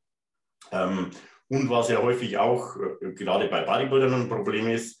lassen. Und was ja häufig auch, gerade bei Bodybuildern ein Problem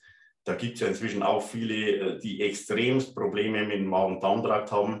ist, da gibt es ja inzwischen auch viele, die extremst Probleme mit dem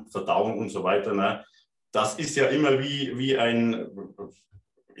Magen-Darm-Trakt haben, Verdauung und so weiter. Ne? Das ist ja immer wie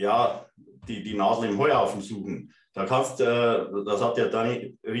die Nadel im Heuhaufen suchen. Da das hat ja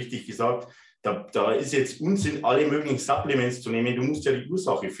Dani richtig gesagt, da ist jetzt Unsinn, alle möglichen Supplements zu nehmen. Du musst ja die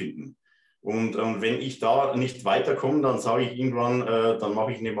Ursache finden. Und wenn ich da nicht weiterkomme, dann sage ich irgendwann, dann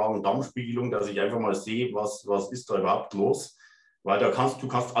mache ich eine Magen-Darm-Spiegelung, dass ich einfach mal sehe, was ist da überhaupt los. Weil du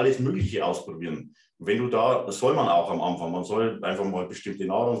kannst alles Mögliche ausprobieren. Und wenn du das soll man auch am Anfang, man soll einfach mal bestimmte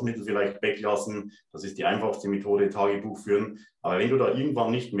Nahrungsmittel vielleicht weglassen. Das ist die einfachste Methode, Tagebuch führen. Aber wenn du da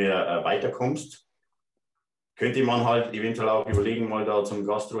irgendwann nicht mehr weiterkommst, könnte man halt eventuell auch überlegen, mal da zum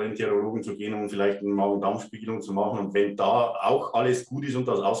Gastroenterologen zu gehen und vielleicht eine Magen-Darm-Spiegelung zu machen. Und wenn da auch alles gut ist und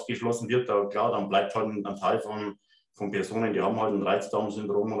das ausgeschlossen wird, dann bleibt halt ein Teil von Personen, die haben halt ein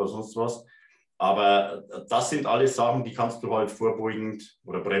Reizdarmsyndrom oder sonst was. Aber das sind alles Sachen, die kannst du halt vorbeugend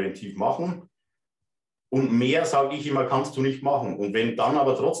oder präventiv machen. Und mehr, sage ich immer, kannst du nicht machen. Und wenn dann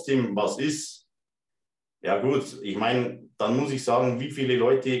aber trotzdem was ist, ja gut, ich meine, dann muss ich sagen, wie viele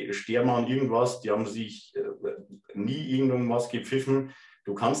Leute sterben an irgendwas, die haben sich nie irgendwas gepfiffen.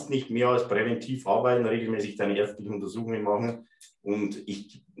 Du kannst nicht mehr als präventiv arbeiten, regelmäßig deine ärztlichen Untersuchungen machen. Und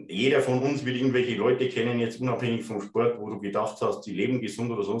jeder von uns will irgendwelche Leute kennen, jetzt unabhängig vom Sport, wo du gedacht hast, die leben gesund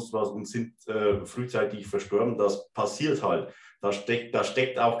oder sonst was und sind frühzeitig verstorben. Das passiert halt. Da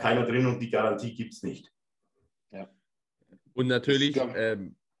steckt auch keiner drin und die Garantie gibt es nicht. Ja. Und natürlich,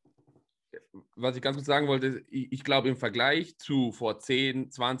 was ich ganz kurz sagen wollte, ich glaube, im Vergleich zu vor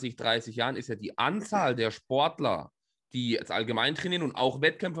 10, 20, 30 Jahren ist ja die Anzahl der Sportler, die jetzt allgemein trainieren und auch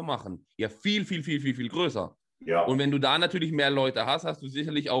Wettkämpfe machen, ja viel, viel, viel, viel, viel größer. Ja. Und wenn du da natürlich mehr Leute hast, hast du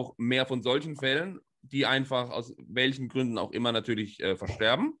sicherlich auch mehr von solchen Fällen, die einfach aus welchen Gründen auch immer natürlich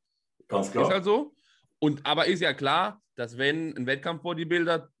versterben. Ganz klar. Ist halt so. Aber ist ja klar, dass wenn ein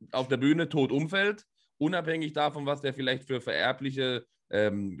Wettkampf-Bodybuilder auf der Bühne tot umfällt, unabhängig davon, was der vielleicht für vererbliche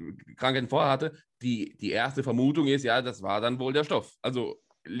Krankheiten vorher hatte, die erste Vermutung ist, ja, das war dann wohl der Stoff. Also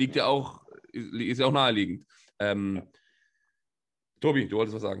ist ja auch naheliegend. Tobi, du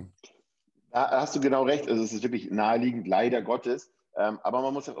wolltest was sagen. Da hast du genau recht. Also es ist wirklich naheliegend, leider Gottes. Aber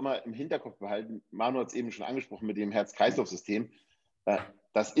man muss auch immer im Hinterkopf behalten, Manu hat es eben schon angesprochen mit dem Herz-Kreislauf-System,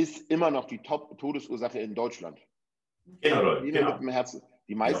 das ist immer noch die Top-Todesursache in Deutschland. Genau. Mit dem Herzen.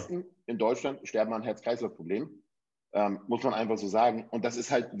 Die meisten in Deutschland sterben an Herz-Kreislauf-Problemen, muss man einfach so sagen. Und das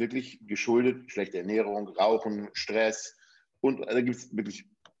ist halt wirklich geschuldet, schlechte Ernährung, Rauchen, Stress und da gibt es wirklich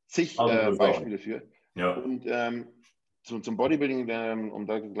zig Beispiele für. Ja. Und zum Bodybuilding, um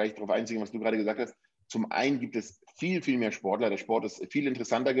da gleich darauf einzugehen, was du gerade gesagt hast. Zum einen gibt es viel, viel mehr Sportler. Der Sport ist viel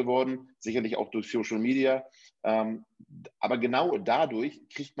interessanter geworden, sicherlich auch durch Social Media. Aber genau dadurch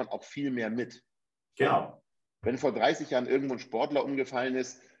kriegt man auch viel mehr mit. Genau. Wenn vor 30 Jahren irgendwo ein Sportler umgefallen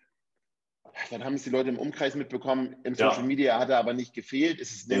ist, dann haben es die Leute im Umkreis mitbekommen. Im Social Media hat er aber nicht gefehlt.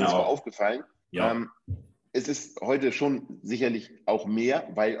 Es ist nirgendwo aufgefallen. Ja. Es ist heute schon sicherlich auch mehr,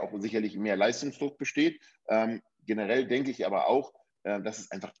 weil auch sicherlich mehr Leistungsdruck besteht. Generell denke ich aber auch, dass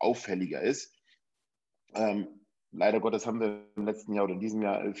es einfach auffälliger ist. Leider Gottes haben wir im letzten Jahr oder in diesem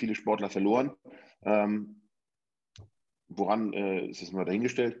Jahr viele Sportler verloren. Woran ist es mal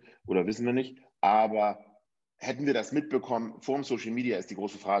dahingestellt oder wissen wir nicht. Aber hätten wir das mitbekommen vor dem Social Media, ist die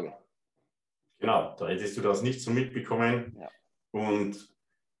große Frage. Genau, da hättest du das nicht so mitbekommen. Ja. Und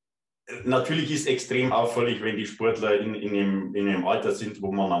natürlich ist extrem auffällig, wenn die Sportler in einem Alter sind,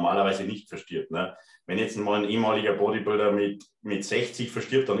 wo man normalerweise nicht verstirbt. Ne? Wenn jetzt mal ein ehemaliger Bodybuilder mit 60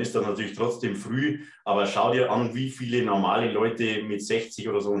 verstirbt, dann ist das natürlich trotzdem früh. Aber schau dir an, wie viele normale Leute mit 60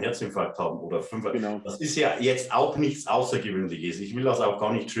 oder so einen Herzinfarkt haben oder 5. Genau. Das ist ja jetzt auch nichts Außergewöhnliches. Ich will das auch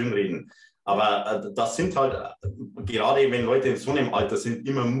gar nicht schönreden. Aber das sind halt, gerade wenn Leute in so einem Alter sind,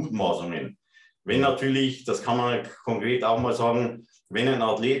 immer Mutmaßungen. Wenn natürlich, das kann man konkret auch mal sagen, wenn ein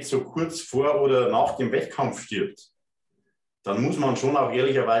Athlet so kurz vor oder nach dem Wettkampf stirbt, dann muss man schon auch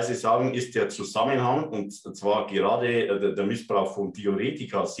ehrlicherweise sagen, ist der Zusammenhang, und zwar gerade der Missbrauch von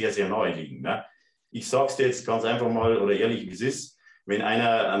Diuretika, sehr, sehr naheliegend. Ne? Ich sage es dir jetzt ganz einfach mal oder ehrlich, wie es ist, wenn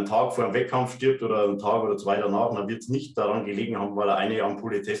einer einen Tag vor dem Wettkampf stirbt oder einen Tag oder 2 danach, dann wird es nicht daran gelegen haben, weil er eine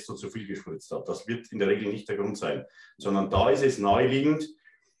Ampulle Testo zu viel gespritzt hat. Das wird in der Regel nicht der Grund sein, sondern da ist es naheliegend.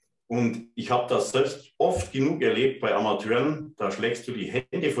 Und ich habe das selbst oft genug erlebt bei Amateuren, da schlägst du die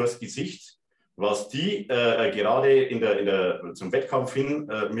Hände vors Gesicht, was die gerade zum Wettkampf hin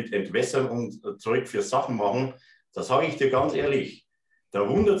mit Entwässern und Zeug für Sachen machen. Da sage ich dir ganz ehrlich, da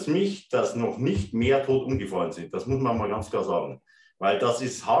wundert es mich, dass noch nicht mehr tot umgefallen sind. Das muss man mal ganz klar sagen. Weil das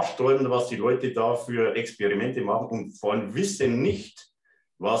ist haarsträubend, was die Leute da für Experimente machen und vor allem wissen nicht,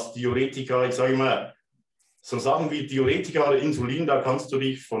 was Diuretika, ich sage immer, so Sachen wie Diuretika oder Insulin, da kannst du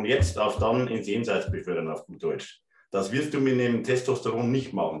dich von jetzt auf dann ins Jenseits befördern, auf gut Deutsch. Das wirst du mit dem Testosteron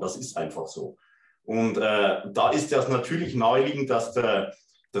nicht machen, das ist einfach so. Und da ist das natürlich naheliegend, dass der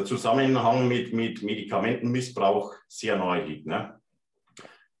Zusammenhang mit Medikamentenmissbrauch sehr nahe liegt. Ne?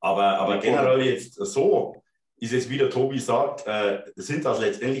 Aber generell jetzt so ist es, wie der Tobi sagt, sind das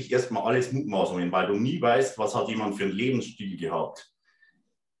letztendlich erstmal alles Mutmaßungen, weil du nie weißt, was hat jemand für einen Lebensstil gehabt.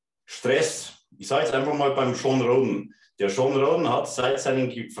 Stress. Ich sage jetzt einfach mal beim Sean Roden. Der Sean Roden hat seit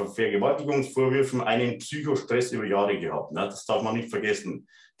seinen Vergewaltigungsvorwürfen einen Psychostress über Jahre gehabt. Ne? Das darf man nicht vergessen.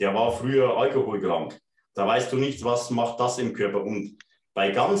 Der war früher alkoholkrank. Da weißt du nicht, was macht das im Körper. Und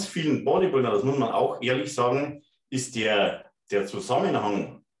bei ganz vielen Bodybuildern, das muss man auch ehrlich sagen, ist der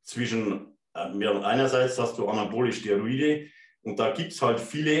Zusammenhang zwischen, einerseits hast du anabole Steroide und da gibt es halt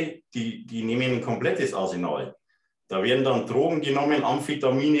viele, die nehmen ein komplettes Arsenal. Da werden dann Drogen genommen,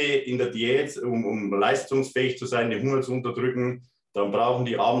 Amphetamine in der Diät, um leistungsfähig zu sein, den Hunger zu unterdrücken. Dann brauchen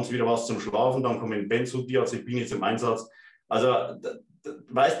die abends wieder was zum Schlafen, dann kommen Benzodiazepine zum Einsatz. Also,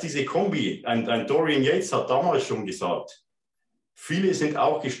 weißt diese Kombi, ein Dorian Yates hat damals schon gesagt, viele sind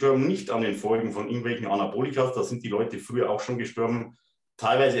auch gestorben, nicht an den Folgen von irgendwelchen Anabolika, da sind die Leute früher auch schon gestorben.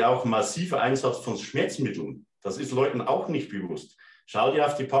 Teilweise auch massiver Einsatz von Schmerzmitteln. Das ist Leuten auch nicht bewusst. Schau dir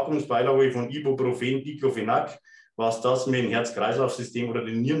auf die Packungsbeilage von Ibuprofen, Diclofenac, was das mit dem Herz-Kreislauf-System oder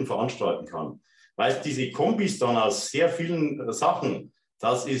den Nieren veranstalten kann. Weißt, diese Kombis dann aus sehr vielen Sachen,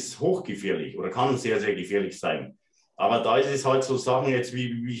 das ist hochgefährlich oder kann sehr, sehr gefährlich sein. Aber da ist es halt so Sachen jetzt,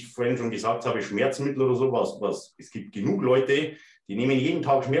 wie ich vorhin schon gesagt habe, Schmerzmittel oder sowas. Es gibt genug Leute, die nehmen jeden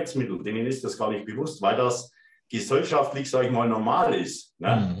Tag Schmerzmittel, denen ist das gar nicht bewusst, weil das gesellschaftlich, sage ich mal, normal ist.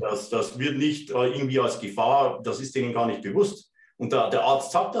 Ne? Das wird nicht irgendwie als Gefahr, das ist denen gar nicht bewusst. Und der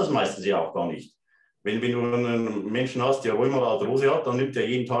Arzt sagt das meistens ja auch gar nicht. Wenn du einen Menschen hast, der Rheuma oder Arthrose hat, dann nimmt er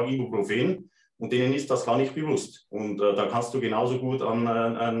jeden Tag Ibuprofen und denen ist das gar nicht bewusst. Und da kannst du genauso gut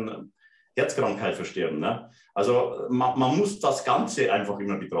an Herzkrankheit versterben. Ne? Also man muss das Ganze einfach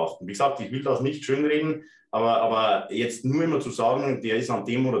immer betrachten. Wie gesagt, ich will das nicht schönreden, aber jetzt nur immer zu sagen, der ist an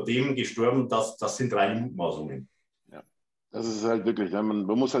dem oder dem gestorben, das sind reine Mutmaßungen. Ja, das ist halt wirklich, man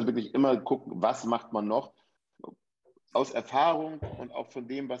muss halt wirklich immer gucken, was macht man noch. Aus Erfahrung und auch von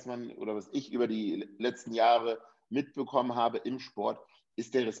dem, was ich über die letzten Jahre mitbekommen habe im Sport,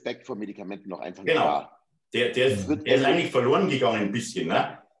 ist der Respekt vor Medikamenten noch einfach nicht da. Der ist eigentlich verloren gegangen ein bisschen.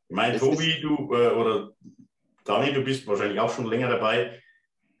 Ne? Ich meine, Tobi, du oder Dani, du bist wahrscheinlich auch schon länger dabei.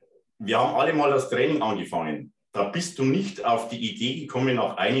 Wir haben alle mal das Training angefangen. da bist du nicht auf die Idee gekommen,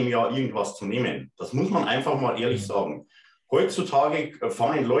 nach einem Jahr irgendwas zu nehmen. Das muss man einfach mal ehrlich sagen. Heutzutage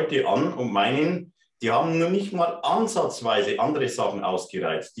fangen Leute an und meinen, die haben nur nicht mal ansatzweise andere Sachen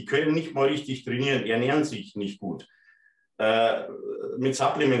ausgereizt. Die können nicht mal richtig trainieren, ernähren sich nicht gut. Mit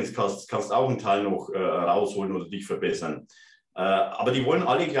Supplements kannst du auch einen Teil noch rausholen oder dich verbessern. Aber die wollen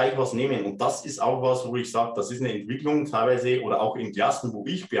alle gleich was nehmen. Und das ist auch was, wo ich sage, das ist eine Entwicklung teilweise oder auch in Klassen, wo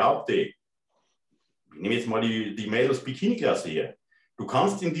ich behaupte, ich nehme jetzt mal die Mädels-Bikini-Klasse hier. Du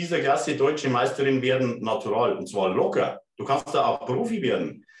kannst in dieser Klasse deutsche Meisterin werden, natural, und zwar locker. Du kannst da auch Profi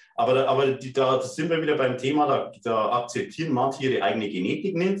werden. Aber da sind wir wieder beim Thema, da akzeptieren manche ihre eigene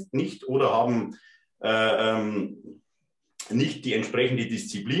Genetik nicht oder haben nicht die entsprechende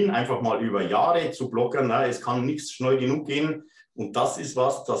Disziplin, einfach mal über Jahre zu blockern. Na, es kann nichts schnell genug gehen. Und das ist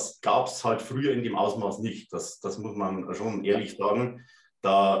was, das gab es halt früher in dem Ausmaß nicht. Das muss man schon ehrlich sagen.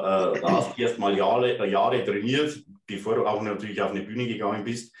 Da hast du erst mal Jahre trainiert, bevor du auch natürlich auf eine Bühne gegangen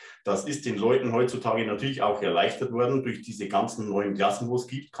bist. Das ist den Leuten heutzutage natürlich auch erleichtert worden. Durch diese ganzen neuen Klassen, wo es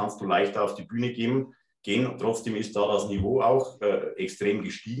gibt, kannst du leichter auf die Bühne gehen. Trotzdem ist da das Niveau auch extrem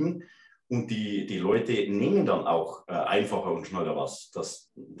gestiegen. Und die Leute nehmen dann auch einfacher und schneller was.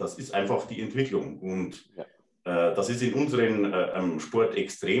 Das ist einfach die Entwicklung. Und das ist in unserem Sport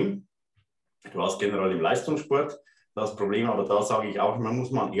extrem. Du hast generell im Leistungssport das Problem, aber da sage ich auch, man muss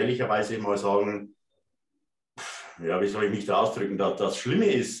ehrlicherweise mal sagen, ja, wie soll ich mich da ausdrücken? Das Schlimme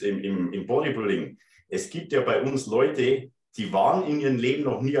ist im Bodybuilding, es gibt ja bei uns Leute, die waren in ihrem Leben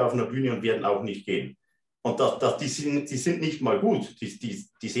noch nie auf einer Bühne und werden auch nicht gehen. Und die sind nicht mal gut,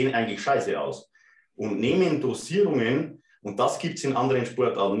 die sehen eigentlich scheiße aus. Und nehmen Dosierungen, und das gibt es in anderen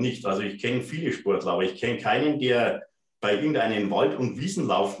Sportarten nicht. Also ich kenne viele Sportler, aber ich kenne keinen, der bei irgendeinem Wald- und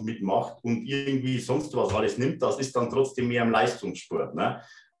Wiesenlauf mitmacht und irgendwie sonst was alles nimmt. Das ist dann trotzdem mehr im Leistungssport. Ne?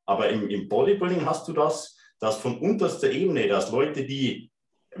 Aber im Bodybuilding hast du das von unterster Ebene, dass Leute, die,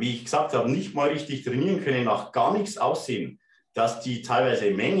 wie ich gesagt habe, nicht mal richtig trainieren können, nach gar nichts aussehen, dass die teilweise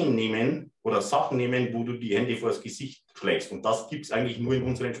Mengen nehmen oder Sachen nehmen, wo du die Hände vors Gesicht schlägst. Und das gibt es eigentlich nur in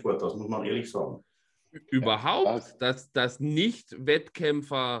unserem Sport, das muss man ehrlich sagen. Überhaupt, dass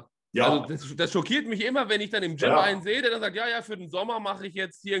Nicht-Wettkämpfer, Ja. also das schockiert mich immer, wenn ich dann im Gym einen sehe, der dann sagt, ja, für den Sommer mache ich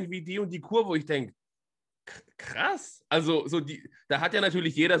jetzt irgendwie die und die Kur, wo ich denke, krass. Also da hat ja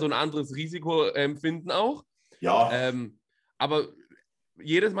natürlich jeder so ein anderes Risikoempfinden auch. Ja. Aber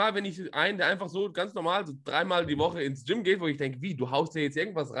jedes Mal, wenn ich einen, der einfach so ganz normal, so 3-mal die Woche ins Gym geht, wo ich denke, wie, du haust dir jetzt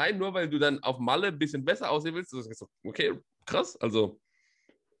irgendwas rein, nur weil du dann auf Malle ein bisschen besser aussehen willst, das ist so, okay, krass, also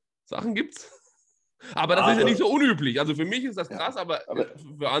Sachen gibt's. Aber das ist ja nicht so unüblich. Also für mich ist das krass, aber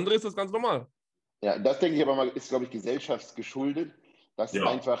für andere ist das ganz normal. Ja, das denke ich aber mal, ist, glaube ich, gesellschaftsgeschuldet, dass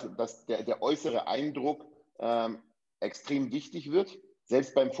einfach der äußere Eindruck extrem wichtig wird.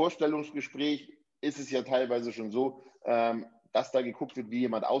 Selbst beim Vorstellungsgespräch ist es ja teilweise schon so, dass da geguckt wird, wie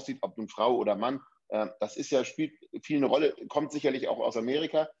jemand aussieht, ob nun Frau oder Mann. Das ist ja, spielt viel eine Rolle, kommt sicherlich auch aus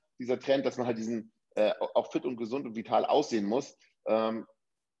Amerika, dieser Trend, dass man halt diesen auch fit und gesund und vital aussehen muss.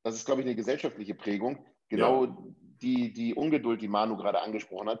 Das ist, glaube ich, eine gesellschaftliche Prägung. Genau die Ungeduld, die Manu gerade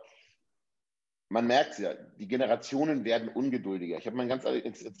angesprochen hat. Man merkt es ja, die Generationen werden ungeduldiger. Ich habe mal einen ganz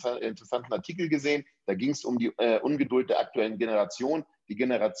interessanten Artikel gesehen, da ging es um die Ungeduld der aktuellen Generation. Die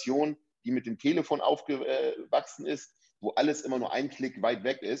Generation, die mit dem Telefon aufgewachsen ist, wo alles immer nur ein Klick weit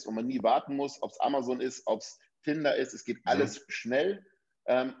weg ist und man nie warten muss, ob es Amazon ist, ob es Tinder ist. Es geht alles schnell.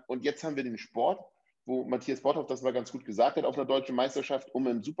 Und jetzt haben wir den Sport, wo Matthias Botthoff das mal ganz gut gesagt hat, auf einer deutschen Meisterschaft, um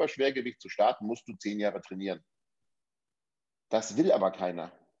im Superschwergewicht zu starten, musst du 10 Jahre trainieren. Das will aber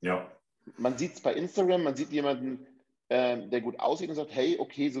keiner. Ja. Man sieht es bei Instagram, man sieht jemanden, der gut aussieht und sagt, hey,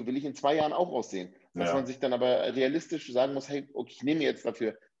 okay, so will ich in 2 Jahren auch aussehen. Dass man sich dann aber realistisch sagen muss, hey, okay, ich nehme jetzt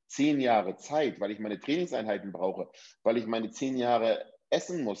dafür 10 Jahre Zeit, weil ich meine Trainingseinheiten brauche, weil ich meine 10 Jahre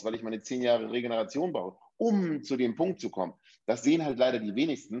essen muss, weil ich meine 10 Jahre Regeneration brauche, um zu dem Punkt zu kommen. Das sehen halt leider die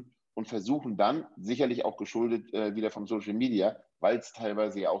wenigsten und versuchen dann, sicherlich auch geschuldet wieder vom Social Media, weil es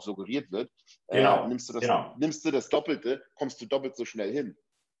teilweise ja auch suggeriert wird, nimmst du das Doppelte, kommst du doppelt so schnell hin.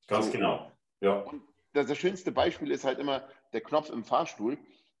 Ganz genau, ja. Und das schönste Beispiel ist halt immer der Knopf im Fahrstuhl.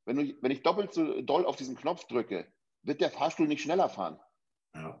 Wenn ich doppelt so doll auf diesen Knopf drücke, wird der Fahrstuhl nicht schneller fahren.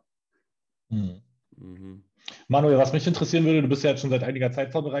 Ja. Manuel, was mich interessieren würde, du bist ja jetzt schon seit einiger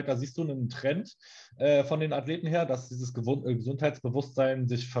Zeit Vorbereiter, siehst du einen Trend von den Athleten her, dass dieses Gesundheitsbewusstsein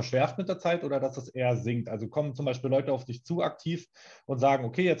sich verschärft mit der Zeit oder dass es eher sinkt? Also kommen zum Beispiel Leute auf dich zu aktiv und sagen,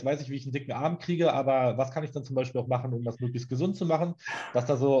 okay, jetzt weiß ich, wie ich einen dicken Arm kriege, aber was kann ich dann zum Beispiel auch machen, um das möglichst gesund zu machen? Dass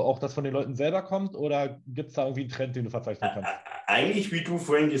da so auch das von den Leuten selber kommt oder gibt es da irgendwie einen Trend, den du verzeichnen kannst? Eigentlich, wie du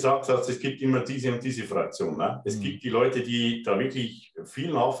vorhin gesagt hast, es gibt immer diese und diese Fraktion. Ne? Es gibt die Leute, die da wirklich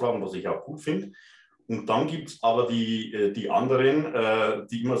viel nachfragen, was ich auch gut finde. Und dann gibt es aber die anderen,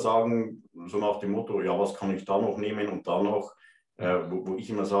 die immer sagen, so nach dem Motto, ja, was kann ich da noch nehmen und da noch, wo ich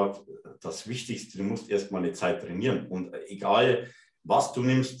immer sage, das Wichtigste, du musst erstmal eine Zeit trainieren. Und egal, was du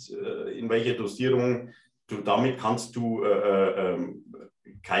nimmst, in welcher Dosierung, damit kannst du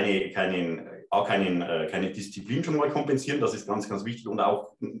keine Disziplin schon mal kompensieren, das ist ganz, ganz wichtig. Und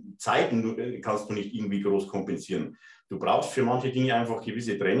auch Zeiten kannst du nicht irgendwie groß kompensieren. Du brauchst für manche Dinge einfach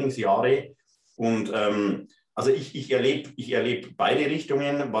gewisse Trainingsjahre. Und also ich erlebe beide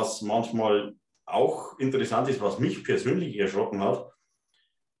Richtungen, was manchmal auch interessant ist, was mich persönlich erschrocken hat.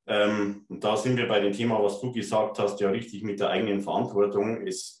 Und da sind wir bei dem Thema, was du gesagt hast, ja richtig mit der eigenen Verantwortung.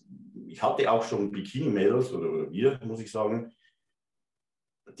 Ich hatte auch schon Bikini-Mädels, oder wir, muss ich sagen,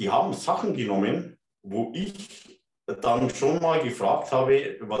 die haben Sachen genommen, wo ich dann schon mal gefragt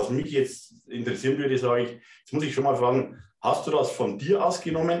habe, was mich jetzt interessieren würde, sage ich, jetzt muss ich schon mal fragen, hast du das von dir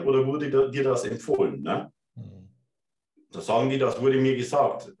ausgenommen oder wurde dir das empfohlen? Ne? Da sagen die, das wurde mir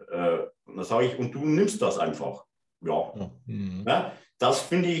gesagt. Und da sage ich, und du nimmst das einfach. Ja. Ja, das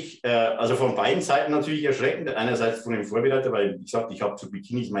finde ich, also von beiden Seiten natürlich erschreckend. Einerseits von dem Vorbereiter, weil, wie gesagt, ich habe zu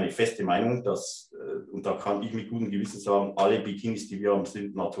Bikinis meine feste Meinung, und da kann ich mit gutem Gewissen sagen, alle Bikinis, die wir haben,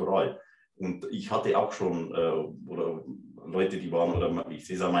 sind natural. Und ich hatte auch schon oder Leute, die waren, oder ich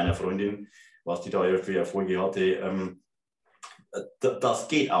sehe es an meiner Freundin, was die da für Erfolge hatte. Das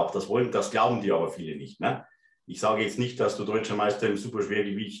geht auch, das glauben die aber viele nicht. Ne? Ich sage jetzt nicht, dass du deutscher Meister im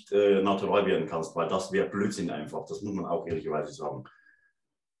Superschwergewicht natural werden kannst, weil das wäre Blödsinn einfach. Das muss man auch ehrlicherweise sagen.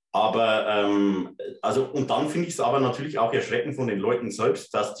 Aber, und dann finde ich es aber natürlich auch erschreckend von den Leuten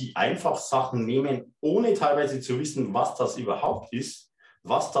selbst, dass die einfach Sachen nehmen, ohne teilweise zu wissen, was das überhaupt ist,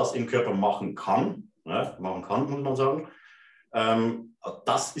 was das im Körper machen kann, ne? Machen kann, muss man sagen.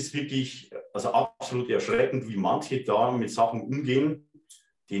 Das ist wirklich also absolut erschreckend, wie manche da mit Sachen umgehen.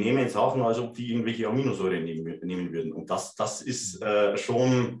 Die nehmen Sachen, als ob die irgendwelche Aminosäuren nehmen würden. Und das ist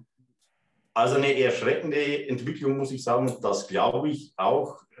schon also eine erschreckende Entwicklung, muss ich sagen. Das glaube ich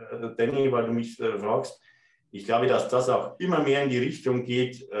auch, Danny, weil du mich fragst. Ich glaube, dass das auch immer mehr in die Richtung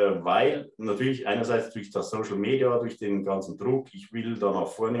geht, weil natürlich einerseits durch das Social Media, durch den ganzen Druck, ich will da nach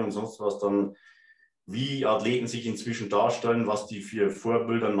vorne und sonst was, dann wie Athleten sich inzwischen darstellen, was die für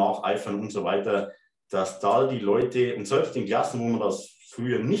Vorbilder nacheifern und so weiter, dass da die Leute, und selbst in Klassen, wo man das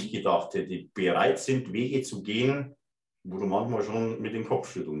früher nicht gedacht hätte, bereit sind, Wege zu gehen, wo du manchmal schon mit dem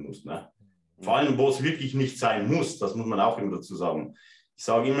Kopf schütteln musst. Ne? Vor allem, wo es wirklich nicht sein muss, das muss man auch immer dazu sagen. Ich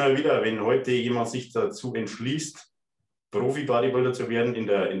sage immer wieder, wenn heute jemand sich dazu entschließt, Profi-Bodybuilder zu werden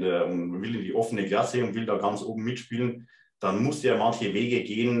und will in die offene Klasse und will da ganz oben mitspielen, dann muss er manche Wege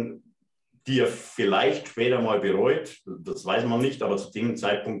gehen, die er vielleicht später mal bereut. Das weiß man nicht, aber zu dem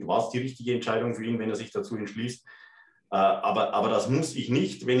Zeitpunkt war es die richtige Entscheidung für ihn, wenn er sich dazu entschließt. Aber das muss ich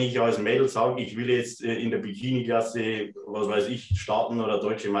nicht, wenn ich als Mädel sage, ich will jetzt in der Bikini-Klasse, was weiß ich, starten oder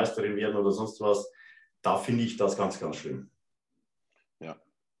deutsche Meisterin werden oder sonst was. Da finde ich das ganz, ganz schlimm. Ja,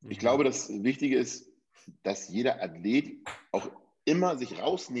 ich glaube, das Wichtige ist, dass jeder Athlet auch immer sich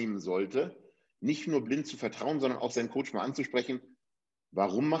rausnehmen sollte, nicht nur blind zu vertrauen, sondern auch seinen Coach mal anzusprechen,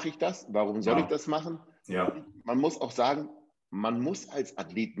 warum mache ich das? Warum soll ich das machen? Ja. Und man muss auch sagen, man muss als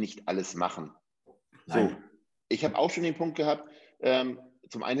Athlet nicht alles machen. Nein. So, ich habe auch schon den Punkt gehabt,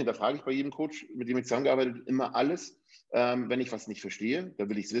 zum einen hinterfrage ich bei jedem Coach, mit dem ich zusammengearbeitet habe, immer alles. Wenn ich was nicht verstehe, dann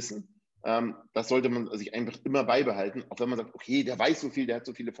will ich es wissen. Das sollte man sich einfach immer beibehalten, auch wenn man sagt, okay, der weiß so viel, der hat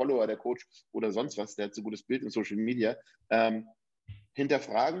so viele Follower, der Coach oder sonst was, der hat so gutes Bild in Social Media.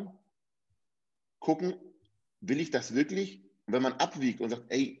 Hinterfragen, gucken, will ich das wirklich? Und wenn man abwiegt und sagt,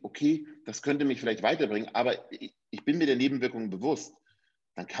 ey, okay, das könnte mich vielleicht weiterbringen, aber ich bin mir der Nebenwirkungen bewusst,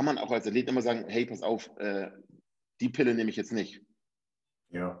 dann kann man auch als Athlet immer sagen, hey, pass auf, die Pille nehme ich jetzt nicht.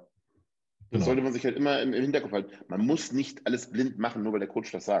 Ja. Das sollte man sich halt immer im Hinterkopf halten. Man muss nicht alles blind machen, nur weil der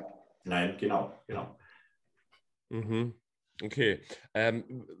Coach das sagt. Nein, genau. Mhm. Okay.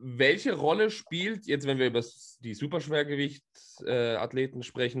 Welche Rolle spielt, jetzt wenn wir über die Superschwergewicht-Athleten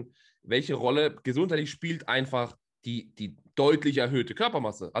sprechen, welche Rolle gesundheitlich spielt einfach die deutlich erhöhte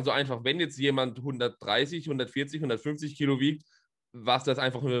Körpermasse? Also einfach, wenn jetzt jemand 130, 140, 150 Kilo wiegt, was das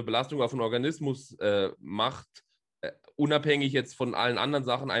einfach eine Belastung auf den Organismus macht, unabhängig jetzt von allen anderen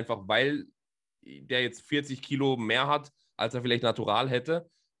Sachen, einfach weil der jetzt 40 Kilo mehr hat, als er vielleicht natural hätte,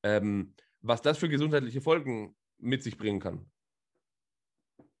 was das für gesundheitliche Folgen mit sich bringen kann.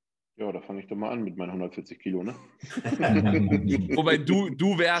 Ja, da fange ich doch mal an mit meinen 140 Kilo, ne? Wobei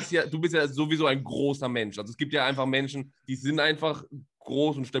du bist ja sowieso ein großer Mensch. Also es gibt ja einfach Menschen, die sind einfach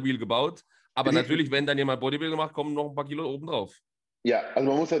groß und stabil gebaut. Aber natürlich, wenn dann jemand Bodybuilding macht, kommen noch ein paar Kilo oben drauf. Ja, also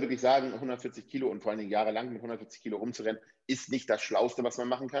man muss ja wirklich sagen, 140 Kilo und vor allen Dingen jahrelang mit 140 Kilo rumzurennen, ist nicht das Schlauste, was man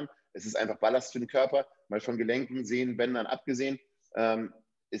machen kann. Es ist einfach Ballast für den Körper, mal von Gelenken, Sehnen, Bändern abgesehen.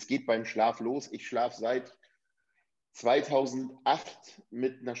 Es geht beim Schlaf los. Ich schlafe seit 2008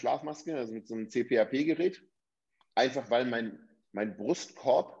 mit einer Schlafmaske, also mit so einem CPAP-Gerät. Einfach weil mein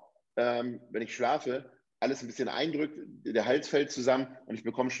Brustkorb, wenn ich schlafe, alles ein bisschen eindrückt, der Hals fällt zusammen und ich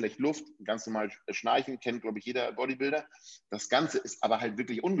bekomme schlecht Luft, ganz normal schnarchen, kennt, glaube ich, jeder Bodybuilder. Das Ganze ist aber halt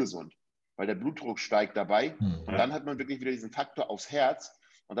wirklich ungesund, weil der Blutdruck steigt dabei und dann hat man wirklich wieder diesen Faktor aufs Herz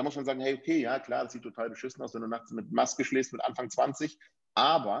und da muss man sagen, hey, okay, ja klar, das sieht total beschissen aus, wenn du nachts mit Maske schläfst mit Anfang 20,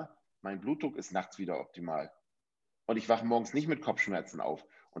 aber mein Blutdruck ist nachts wieder optimal und ich wache morgens nicht mit Kopfschmerzen auf.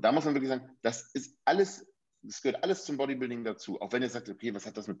 Und da muss man wirklich sagen, das gehört alles zum Bodybuilding dazu, auch wenn ihr sagt, okay, was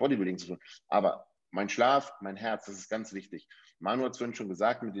hat das mit Bodybuilding zu tun? Aber mein Schlaf, mein Herz, das ist ganz wichtig. Manu hat es vorhin schon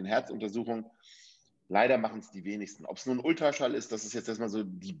gesagt, mit den Herzuntersuchungen, leider machen es die wenigsten. Ob es nur ein Ultraschall ist, das ist jetzt erstmal so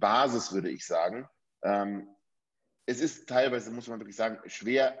die Basis, würde ich sagen. Es ist teilweise, muss man wirklich sagen,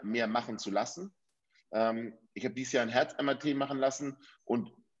 schwer, mehr machen zu lassen. Ich habe dieses Jahr ein Herz-MRT machen lassen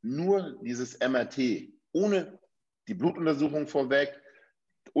und nur dieses MRT, ohne die Blutuntersuchung vorweg,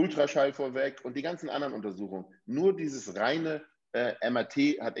 Ultraschall vorweg und die ganzen anderen Untersuchungen, nur dieses reine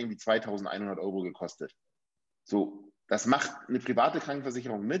MRT hat irgendwie 2.100 € gekostet. So, das macht eine private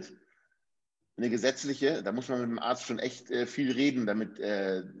Krankenversicherung mit. Eine gesetzliche, da muss man mit dem Arzt schon echt viel reden, damit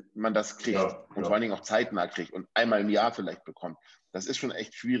man das kriegt und vor allen Dingen auch zeitnah kriegt und einmal im Jahr vielleicht bekommt. Das ist schon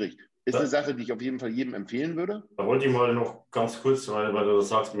echt schwierig. Ist eine Sache, die ich auf jeden Fall jedem empfehlen würde. Da wollte ich mal noch ganz kurz, weil du das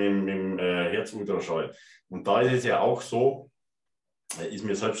sagst mit dem Herzultraschall. Und da ist es ja auch so, ist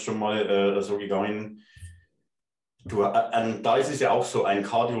mir selbst schon mal so gegangen, da ist es ja auch so, ein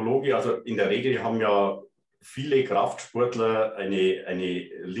Kardiologe, also in der Regel haben ja viele Kraftsportler eine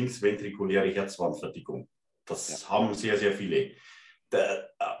linksventrikuläre Herzwandverdickung. Das haben sehr, sehr viele.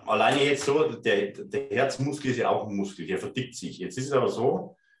 Alleine jetzt so, der Herzmuskel ist ja auch ein Muskel, der verdickt sich. Jetzt ist es aber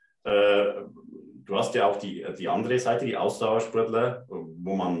so, du hast ja auch die andere Seite, die Ausdauersportler,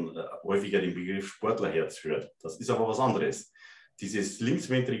 wo man häufiger den Begriff Sportlerherz hört. Das ist aber was anderes. Dieses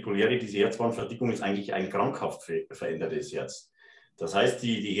linksventrikuläre, diese Herzwandverdickung ist eigentlich ein krankhaft verändertes Herz. Das heißt,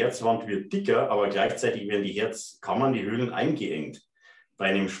 die Herzwand wird dicker, aber gleichzeitig werden die Herzkammern, die Höhlen eingeengt. Bei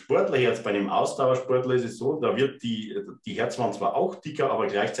einem Sportlerherz, bei einem Ausdauersportler ist es so, da wird die Herzwand zwar auch dicker, aber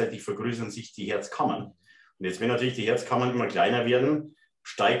gleichzeitig vergrößern sich die Herzkammern. Und jetzt, wenn natürlich die Herzkammern immer kleiner werden,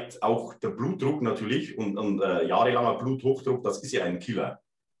 steigt auch der Blutdruck natürlich und jahrelanger Bluthochdruck, das ist ja ein Killer.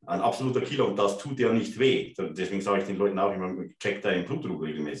 Ein absoluter Killer und das tut ja nicht weh. Deswegen sage ich den Leuten auch immer, checkt deinen Blutdruck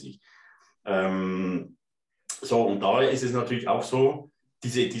regelmäßig. So, und da ist es natürlich auch so,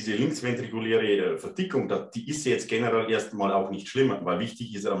 diese linksventrikuläre Verdickung, die ist jetzt generell erstmal auch nicht schlimm, weil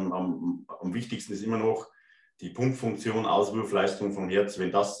wichtig ist, am wichtigsten ist immer noch die Pumpfunktion, Auswurfleistung vom Herz,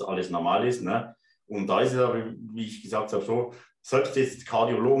 wenn das alles normal ist. Ne? Und da ist es aber, wie ich gesagt habe, so, selbst jetzt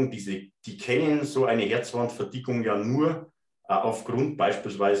Kardiologen, die kennen so eine Herzwandverdickung ja nur aufgrund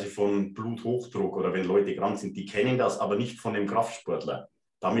beispielsweise von Bluthochdruck oder wenn Leute krank sind, die kennen das aber nicht von dem Kraftsportler.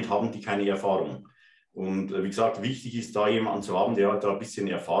 Damit haben die keine Erfahrung. Und wie gesagt, wichtig ist da jemanden zu haben, der halt da ein bisschen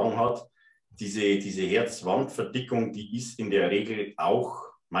Erfahrung hat. Diese Herzwandverdickung, die ist in der Regel auch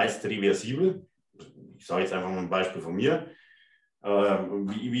meist reversibel. Ich sage jetzt einfach mal ein Beispiel von mir.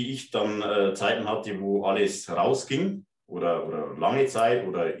 Wie ich dann Zeiten hatte, wo alles rausging oder lange Zeit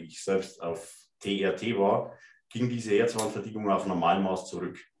oder ich selbst auf TRT war, ging diese Herzwandverdickung auf Normalmaß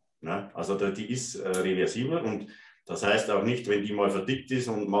zurück. Ne? Also die ist reversibel und das heißt auch nicht, wenn die mal verdickt ist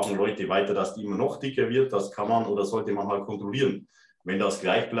und machen Leute weiter, dass die immer noch dicker wird, das kann man oder sollte man halt kontrollieren. Wenn das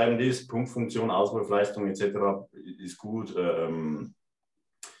gleichbleibend ist, Pumpfunktion, Auswurfleistung etc. ist gut.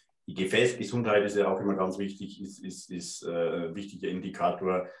 Die Gefäßgesundheit ist ja auch immer ganz wichtig, ist ein wichtiger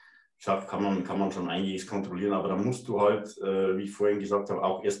Indikator. Ich sage, kann man schon einiges kontrollieren, aber da musst du halt, wie ich vorhin gesagt habe,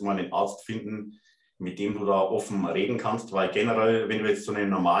 auch erstmal einen Arzt finden, mit dem du da offen reden kannst, weil generell, wenn du jetzt zu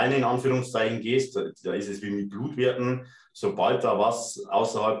einem normalen, in Anführungszeichen, gehst, da ist es wie mit Blutwerten, sobald da was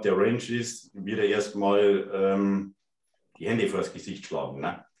außerhalb der Range ist, wird er erstmal die Hände vors Gesicht schlagen.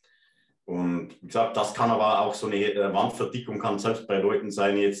 Ne? Und wie gesagt, das kann aber auch so eine Wandverdickung, kann selbst bei Leuten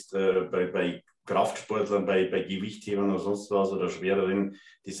sein, jetzt bei Kraftsportlern, bei Gewichthebern oder sonst was oder schwereren,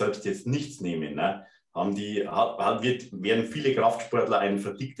 die selbst jetzt nichts nehmen, ne? Werden viele Kraftsportler ein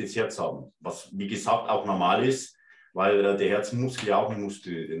verdicktes Herz haben, was wie gesagt auch normal ist, weil der Herzmuskel ja auch ein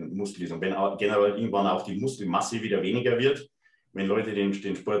Muskel ist. Und wenn generell irgendwann auch die Muskelmasse wieder weniger wird, wenn Leute den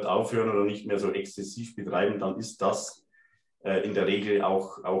Sport aufhören oder nicht mehr so exzessiv betreiben, dann ist das in der Regel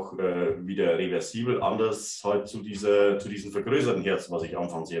auch wieder reversibel, anders halt zu diesen vergrößerten Herzen, was ich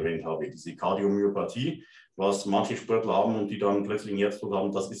anfangs erwähnt habe, diese Kardiomyopathie, was manche Sportler haben und die dann plötzlich einen Herztod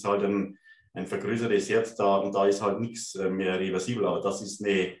haben, das ist halt ein vergrößertes Herz da und da ist halt nichts mehr reversibel, aber das ist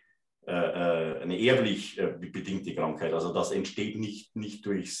eine erblich bedingte Krankheit, also das entsteht nicht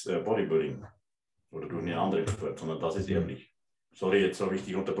durchs Bodybuilding oder durch einen anderen Sport, sondern das ist erblich. Sorry, jetzt habe ich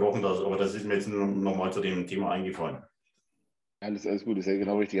dich unterbrochen, aber das ist mir jetzt nochmal zu dem Thema eingefallen. Alles gut, ist ja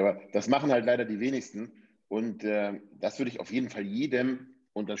genau richtig. Aber das machen halt leider die wenigsten. Und das würde ich auf jeden Fall jedem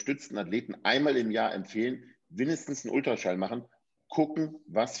unterstützten Athleten einmal im Jahr empfehlen, mindestens einen Ultraschall machen, gucken,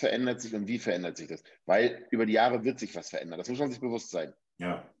 was verändert sich und wie verändert sich das. Weil über die Jahre wird sich was verändern. Das muss man sich bewusst sein.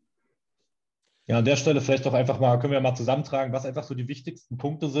 Ja. Ja, an der Stelle vielleicht auch einfach mal, können wir mal zusammentragen, was einfach so die wichtigsten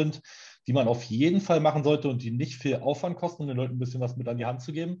Punkte sind, die man auf jeden Fall machen sollte und die nicht viel Aufwand kosten, um den Leuten ein bisschen was mit an die Hand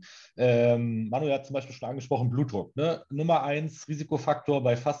zu geben. Manuel hat zum Beispiel schon angesprochen, Blutdruck. Ne? Nummer 1, Risikofaktor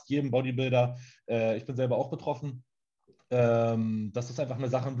bei fast jedem Bodybuilder. Ich bin selber auch betroffen. Das ist einfach eine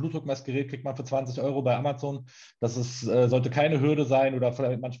Sache. Ein Blutdruckmessgerät kriegt man für 20 Euro bei Amazon. Das ist, sollte keine Hürde sein oder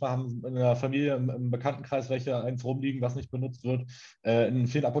vielleicht manchmal haben in der Familie, im Bekanntenkreis welche eins rumliegen, was nicht benutzt wird. In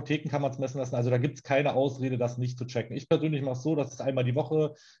vielen Apotheken kann man es messen lassen. Also da gibt es keine Ausrede, das nicht zu checken. Ich persönlich mache es so, dass ich es einmal die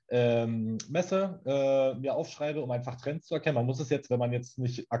Woche messe, mir aufschreibe, um einfach Trends zu erkennen. Man muss es jetzt, wenn man jetzt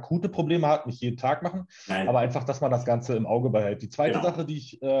nicht akute Probleme hat, nicht jeden Tag machen, Nein. aber einfach, dass man das Ganze im Auge behält. Die zweite Genau. Sache,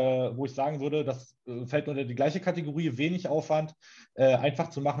 wo ich sagen würde, das fällt unter die gleiche Kategorie, wenig Aufwand,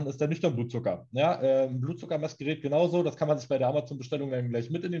 einfach zu machen, ist der Nüchtern-Blutzucker. Ja, ein Blutzuckermessgerät genauso, das kann man sich bei der Amazon-Bestellung dann gleich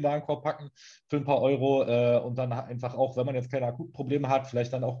mit in den Warenkorb packen für ein paar Euro und dann einfach auch, wenn man jetzt keine akuten Probleme hat,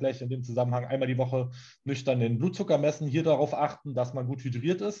 vielleicht dann auch gleich in dem Zusammenhang einmal die Woche nüchtern den Blutzucker messen, hier darauf achten, dass man gut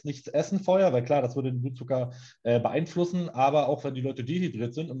hydriert ist, nichts essen vorher, weil klar, das würde den Blutzucker beeinflussen, aber auch wenn die Leute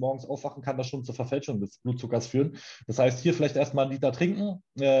dehydriert sind und morgens aufwachen, kann das schon zur Verfälschung des Blutzuckers führen. Das heißt, hier vielleicht erstmal einen Liter trinken.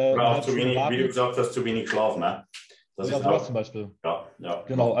 Oder auch zu wenig, wie du gesagt hast, zu wenig Schlaf, ne? Das ja, ist sowas auch, zum Beispiel. Ja.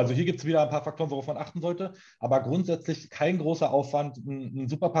 Genau, also hier gibt es wieder ein paar Faktoren, worauf man achten sollte, aber grundsätzlich kein großer Aufwand, ein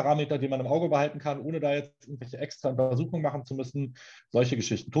super Parameter, den man im Auge behalten kann, ohne da jetzt irgendwelche extra Untersuchungen machen zu müssen, solche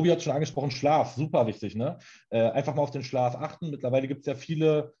Geschichten. Tobi hat schon angesprochen, Schlaf, super wichtig, ne? Einfach mal auf den Schlaf achten. Mittlerweile gibt es ja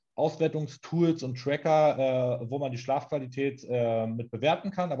viele Auswertungstools und Tracker, wo man die Schlafqualität mit bewerten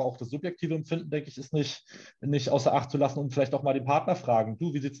kann, aber auch das subjektive Empfinden, denke ich, ist nicht außer Acht zu lassen und vielleicht auch mal den Partner fragen.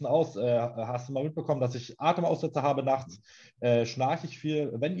 Du, wie sieht es denn aus? Hast du mal mitbekommen, dass ich Atemaussetzer habe nachts? Schnarche ich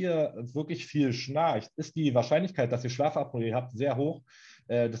viel? Wenn ihr wirklich viel schnarcht, ist die Wahrscheinlichkeit, dass ihr Schlafapnoe habt, sehr hoch.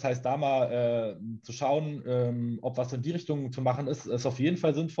 Das heißt, da mal zu schauen, ob was in die Richtung zu machen ist auf jeden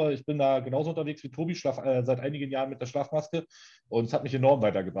Fall sinnvoll. Ich bin da genauso unterwegs wie Tobi, schlafe seit einigen Jahren mit der Schlafmaske und es hat mich enorm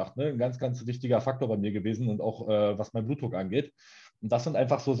weitergebracht. Ne? Ein ganz, ganz wichtiger Faktor bei mir gewesen und auch was mein Blutdruck angeht. Und das sind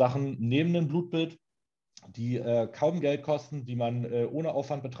einfach so Sachen neben dem Blutbild, die kaum Geld kosten, die man ohne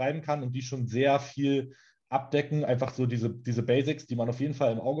Aufwand betreiben kann und die schon sehr viel abdecken, einfach so diese Basics, die man auf jeden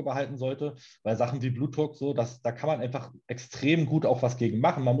Fall im Auge behalten sollte, weil Sachen wie Blutdruck, so, da kann man einfach extrem gut auch was gegen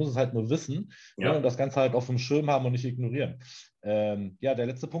machen. Man muss es halt nur wissen, ne, und das Ganze halt auf dem Schirm haben und nicht ignorieren. Ja, der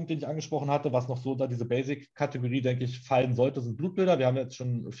letzte Punkt, den ich angesprochen hatte, was noch so unter diese Basic-Kategorie, denke ich, fallen sollte, sind Blutbilder. Wir haben jetzt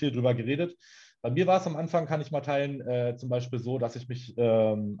schon viel drüber geredet. Bei mir war es am Anfang, kann ich mal teilen, zum Beispiel so, dass ich mich,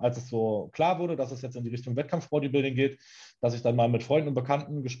 als es so klar wurde, dass es jetzt in die Richtung Wettkampf-Bodybuilding geht, dass ich dann mal mit Freunden und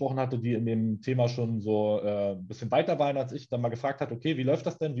Bekannten gesprochen hatte, die in dem Thema schon so ein bisschen weiter waren als ich, dann mal gefragt hat, okay, wie läuft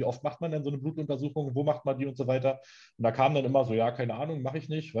das denn? Wie oft macht man denn so eine Blutuntersuchung? Wo macht man die und so weiter? Und da kam dann immer so, ja, keine Ahnung, mache ich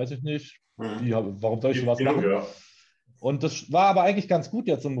nicht, weiß ich nicht. Warum soll ich sowas machen? Ja. Und das war aber eigentlich ganz gut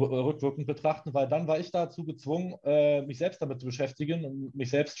jetzt im rückwirkend betrachten, weil dann war ich dazu gezwungen, mich selbst damit zu beschäftigen und mich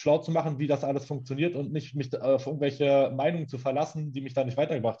selbst schlau zu machen, wie das alles funktioniert und nicht mich auf irgendwelche Meinungen zu verlassen, die mich da nicht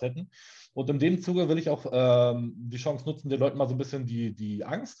weitergebracht hätten. Und in dem Zuge will ich auch die Chance nutzen, den Leuten mal so ein bisschen die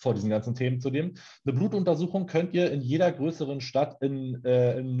Angst vor diesen ganzen Themen zu nehmen. Eine Blutuntersuchung könnt ihr in jeder größeren Stadt in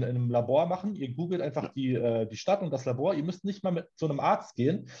einem Labor machen. Ihr googelt einfach die Stadt und das Labor. Ihr müsst nicht mal mit zu einem Arzt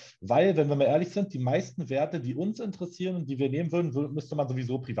gehen, weil, wenn wir mal ehrlich sind, die meisten Werte, die uns interessieren und die wir nehmen würden, müsste man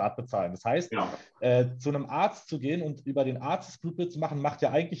sowieso privat bezahlen. Das heißt, zu einem Arzt zu gehen und über den Arzt das Blutbild zu machen, macht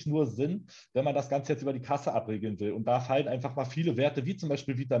ja eigentlich nur Sinn, wenn man das Ganze jetzt über die Kasse abregeln will. Und da fallen einfach mal viele Werte, wie zum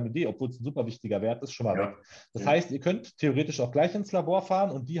Beispiel Vitamin D, obwohl es ein super wichtiger Wert ist, schon mal weg. Das heißt, ihr könnt theoretisch auch gleich ins Labor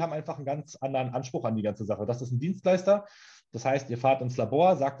fahren und die haben einfach einen ganz anderen Anspruch an die ganze Sache. Das ist ein Dienstleister. Das heißt, ihr fahrt ins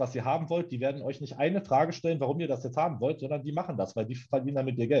Labor, sagt, was ihr haben wollt. Die werden euch nicht eine Frage stellen, warum ihr das jetzt haben wollt, sondern die machen das, weil die verdienen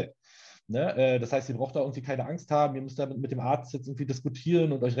damit ihr Geld. Ne? Das heißt, ihr braucht da irgendwie keine Angst haben, ihr müsst da mit dem Arzt jetzt irgendwie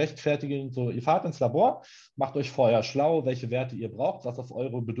diskutieren und euch rechtfertigen. So, ihr fahrt ins Labor, macht euch vorher schlau, welche Werte ihr braucht, was auf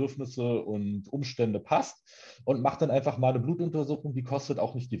eure Bedürfnisse und Umstände passt und macht dann einfach mal eine Blutuntersuchung, die kostet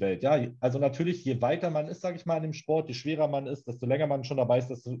auch nicht die Welt. Ja? Also natürlich, je weiter man ist, sage ich mal, in dem Sport, je schwerer man ist, desto länger man schon dabei ist,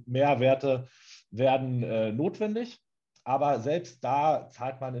 desto mehr Werte werden notwendig. Aber selbst da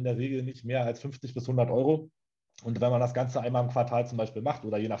zahlt man in der Regel nicht mehr als 50 bis 100 Euro. Und wenn man das Ganze einmal im Quartal zum Beispiel macht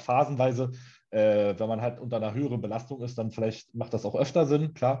oder je nach Phasenweise, wenn man halt unter einer höheren Belastung ist, dann vielleicht macht das auch öfter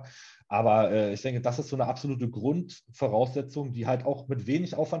Sinn, klar. Aber ich denke, das ist so eine absolute Grundvoraussetzung, die halt auch mit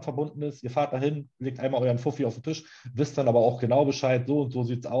wenig Aufwand verbunden ist. Ihr fahrt dahin, legt einmal euren Fuffi auf den Tisch, wisst dann aber auch genau Bescheid, so und so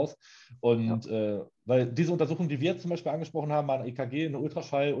sieht es aus. Und weil diese Untersuchung, die wir jetzt zum Beispiel angesprochen haben, mal ein EKG, eine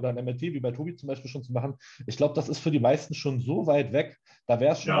Ultraschall oder ein MRT, wie bei Tobi zum Beispiel schon zu machen, ich glaube, das ist für die meisten schon so weit weg. Da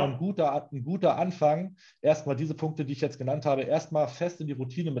wäre es schon mal ein guter Anfang, erstmal diese Punkte, die ich jetzt genannt habe, erstmal fest in die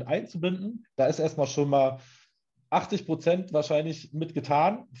Routine mit einzubinden. Da ist erstmal schon mal 80% wahrscheinlich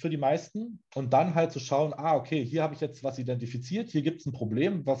mitgetan für die meisten und dann halt zu schauen, okay, hier habe ich jetzt was identifiziert, hier gibt es ein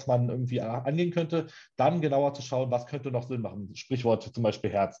Problem, was man irgendwie angehen könnte, dann genauer zu schauen, was könnte noch Sinn machen. Sprichwort zum Beispiel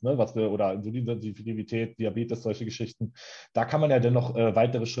Herz, ne, oder Insulinsensitivität, Diabetes, solche Geschichten. Da kann man ja dennoch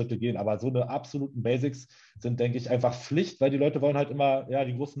weitere Schritte gehen, aber so eine absoluten Basics sind, denke ich, einfach Pflicht, weil die Leute wollen halt immer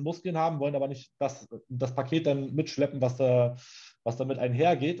die großen Muskeln haben, wollen aber nicht das Paket dann mitschleppen, was damit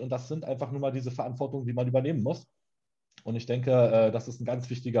einhergeht und das sind einfach nur mal diese Verantwortung, die man übernehmen muss. Und ich denke, das ist ein ganz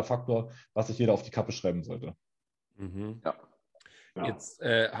wichtiger Faktor, was sich jeder auf die Kappe schreiben sollte. Mhm. Ja. Jetzt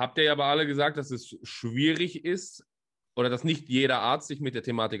habt ihr ja aber alle gesagt, dass es schwierig ist oder dass nicht jeder Arzt sich mit der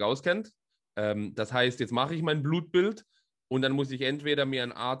Thematik auskennt. Das heißt, jetzt mache ich mein Blutbild und dann muss ich entweder mir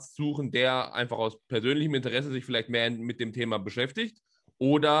einen Arzt suchen, der einfach aus persönlichem Interesse sich vielleicht mehr mit dem Thema beschäftigt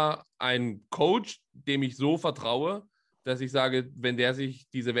oder einen Coach, dem ich so vertraue, dass ich sage, wenn der sich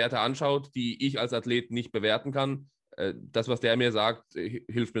diese Werte anschaut, die ich als Athlet nicht bewerten kann, das, was der mir sagt,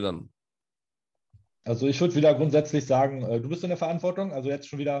 hilft mir dann. Also ich würde wieder grundsätzlich sagen, du bist in der Verantwortung. Also jetzt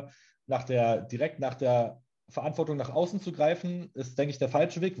schon wieder direkt nach der Verantwortung nach außen zu greifen, ist, denke ich, der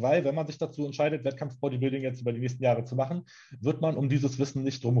falsche Weg, weil wenn man sich dazu entscheidet, Wettkampf-Bodybuilding jetzt über die nächsten Jahre zu machen, wird man um dieses Wissen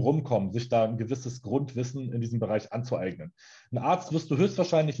nicht drum kommen, sich da ein gewisses Grundwissen in diesem Bereich anzueignen. Einen Arzt wirst du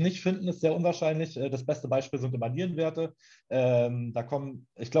höchstwahrscheinlich nicht finden, ist sehr unwahrscheinlich. Das beste Beispiel sind immer Nierenwerte. Da kommen,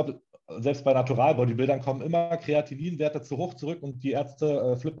 ich glaube, selbst bei Natural-Bodybuildern kommen immer Kreatininwerte zu hoch zurück und die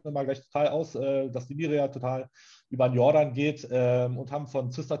Ärzte flippen immer gleich total aus, dass die Niere ja total über den Jordan geht und haben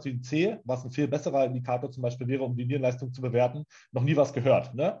von Cystatin C, was ein viel besserer Indikator zum Beispiel wäre, um die Nierenleistung zu bewerten, noch nie was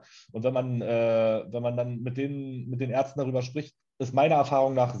gehört. Ne? Und wenn man dann mit den Ärzten darüber spricht, ist meiner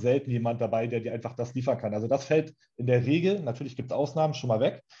Erfahrung nach selten jemand dabei, der dir einfach das liefern kann. Also das fällt in der Regel, natürlich gibt es Ausnahmen, schon mal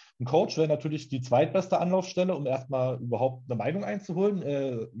weg. Ein Coach wäre natürlich die zweitbeste Anlaufstelle, um erstmal überhaupt eine Meinung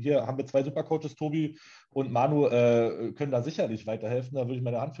einzuholen. Hier haben wir 2 Supercoaches, Tobi und Manu, können da sicherlich weiterhelfen. Da würde ich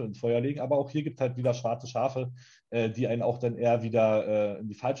meine Hand für ins Feuer legen. Aber auch hier gibt es halt wieder schwarze Schafe, die einen auch dann eher wieder in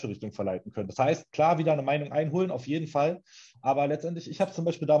die falsche Richtung verleiten können. Das heißt, klar, wieder eine Meinung einholen, auf jeden Fall. Aber letztendlich, ich habe es zum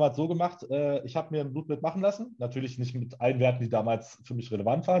Beispiel damals so gemacht, ich habe mir ein Blutbild machen lassen. Natürlich nicht mit allen Werten, die damals für mich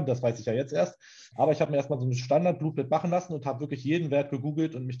relevant waren, das weiß ich ja jetzt erst. Aber ich habe mir erstmal so ein Standard-Blutbild machen lassen und habe wirklich jeden Wert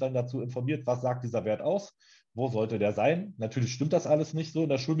gegoogelt und mich dann dazu informiert, was sagt dieser Wert aus, wo sollte der sein. Natürlich stimmt das alles nicht so in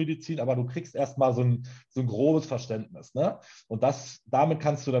der Schulmedizin, aber du kriegst erstmal so ein grobes Verständnis. Ne? Und damit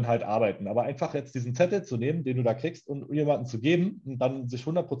kannst du dann halt arbeiten. Aber einfach jetzt diesen Zettel zu nehmen, den du da kriegst und jemandem zu geben und dann sich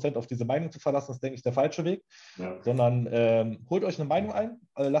 100% auf diese Meinung zu verlassen, ist, denke ich, der falsche Weg. Ja. Sondern holt euch eine Meinung ein,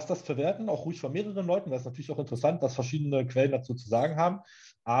 lasst das verwerten, auch ruhig von mehreren Leuten. Das ist natürlich auch interessant, was verschiedene Quellen dazu zu sagen haben.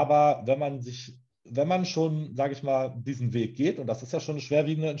 Aber wenn man schon, sage ich mal, diesen Weg geht, und das ist ja schon eine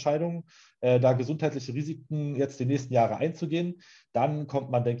schwerwiegende Entscheidung, da gesundheitliche Risiken jetzt die nächsten Jahre einzugehen, dann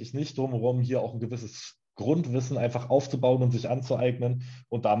kommt man, denke ich, nicht drum herum, hier auch ein gewisses Grundwissen einfach aufzubauen und sich anzueignen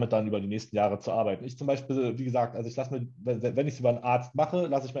und damit dann über die nächsten Jahre zu arbeiten. Ich zum Beispiel, wie gesagt, also ich lasse mir, wenn ich es über einen Arzt mache,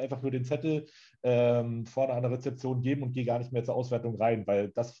 lasse ich mir einfach nur den Zettel vorne an der Rezeption geben und gehe gar nicht mehr zur Auswertung rein, weil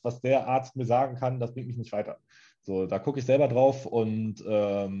das, was der Arzt mir sagen kann, das bringt mich nicht weiter. So, da gucke ich selber drauf und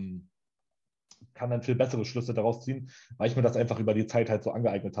kann dann viel bessere Schlüsse daraus ziehen, weil ich mir das einfach über die Zeit halt so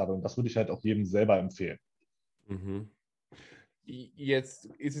angeeignet habe. Und das würde ich halt auch jedem selber empfehlen. Mhm. Jetzt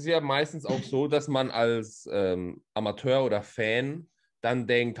ist es ja meistens auch so, dass man als Amateur oder Fan dann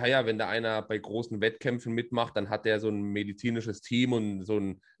denkt, ja, wenn da einer bei großen Wettkämpfen mitmacht, dann hat der so ein medizinisches Team und so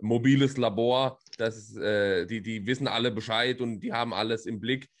ein mobiles Labor, die wissen alle Bescheid und die haben alles im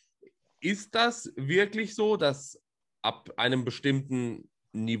Blick. Ist das wirklich so, dass ab einem bestimmten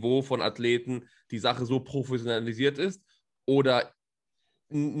Niveau von Athleten die Sache so professionalisiert ist? Oder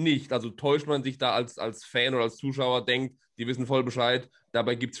nicht. Also täuscht man sich da als Fan oder als Zuschauer, denkt, die wissen voll Bescheid.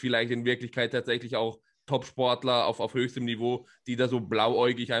 Dabei gibt es vielleicht in Wirklichkeit tatsächlich auch Top-Sportler auf höchstem Niveau, die da so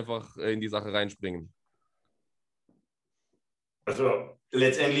blauäugig einfach in die Sache reinspringen. Also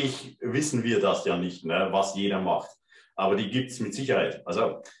letztendlich wissen wir das ja nicht, ne, was jeder macht. Aber die gibt es mit Sicherheit.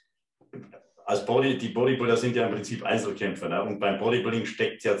 Also die Bodybuilder sind ja im Prinzip Einzelkämpfer. Ne? Und beim Bodybuilding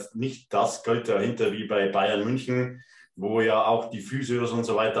steckt jetzt nicht das Geld dahinter wie bei Bayern München, wo ja auch die Physios und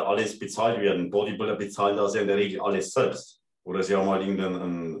so weiter alles bezahlt werden. Bodybuilder bezahlen das ja in der Regel alles selbst. Oder sie haben mal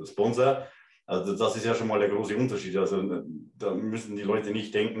irgendeinen Sponsor. Also das ist ja schon mal der große Unterschied. Also da müssen die Leute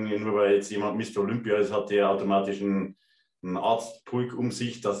nicht denken, nur weil jetzt jemand Mr. Olympia ist, hat der automatisch einen Arztpulk um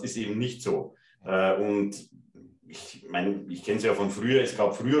sich. Das ist eben nicht so. Und ich meine, ich kenne es ja von früher. Es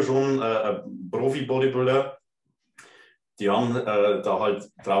gab früher schon Profi-Bodybuilder, die haben da halt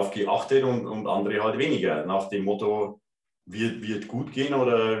drauf geachtet und andere halt weniger. Nach dem Motto, wird gut gehen,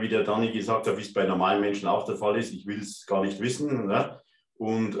 oder wie der Dani gesagt hat, wie es bei normalen Menschen auch der Fall ist, ich will es gar nicht wissen. Ne?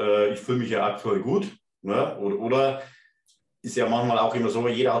 Und ich fühle mich ja aktuell gut. Ne? Oder ist ja manchmal auch immer so,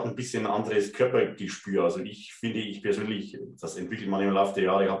 jeder hat ein bisschen ein anderes Körpergespür. Also ich finde, ich persönlich, das entwickelt man im Laufe der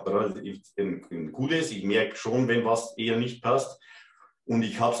Jahre, habe relativ ein gutes. Ich merke schon, wenn was eher nicht passt. Und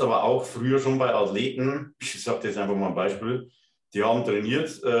ich habe es aber auch früher schon bei Athleten, ich sage jetzt einfach mal ein Beispiel, die haben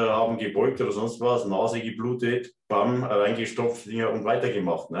trainiert, haben gebeugt oder sonst was, Nase geblutet, bam, reingestopft Dinger und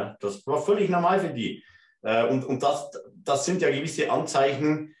weitergemacht. Ne? Das war völlig normal für die. Und das sind ja gewisse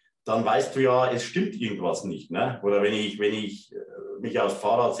Anzeichen, dann weißt du ja, es stimmt irgendwas nicht. Ne? Oder wenn ich mich aufs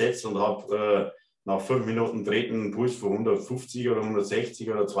Fahrrad setze und habe nach 5 Minuten treten einen Puls von 150 oder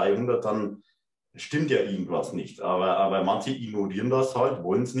 160 oder 200, dann stimmt ja irgendwas nicht. Aber manche ignorieren das halt,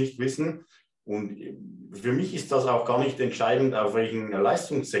 wollen es nicht wissen. Und für mich ist das auch gar nicht entscheidend, auf welchem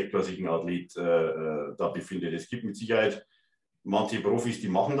Leistungssektor sich ein Athlet da befindet. Es gibt mit Sicherheit manche Profis, die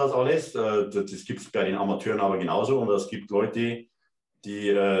machen das alles. Das gibt es bei den Amateuren aber genauso. Und es gibt Leute,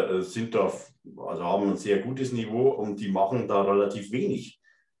 die sind da, also haben ein sehr gutes Niveau und die machen da relativ wenig.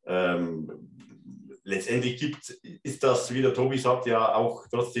 Letztendlich ist das, wie der Tobi sagt, ja auch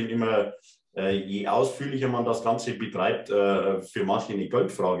trotzdem immer, je ausführlicher man das Ganze betreibt, für manche eine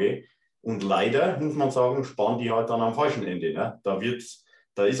Geldfrage. Und leider, muss man sagen, sparen die halt dann am falschen Ende. Ne? Da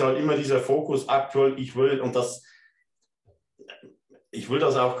ist halt immer dieser Fokus aktuell, ich will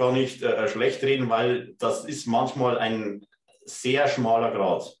das auch gar nicht schlecht reden, weil das ist manchmal ein sehr schmaler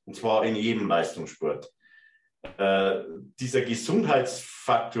Grad, und zwar in jedem Leistungssport. Dieser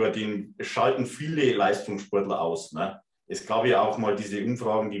Gesundheitsfaktor, den schalten viele Leistungssportler aus. Ne? Es gab ja auch mal diese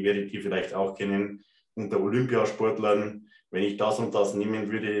Umfragen, die werdet ihr vielleicht auch kennen, unter Olympiasportlern. Wenn ich das und das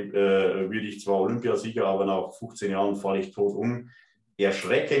nehmen würde, würde ich zwar Olympiasieger, aber nach 15 Jahren falle ich tot um.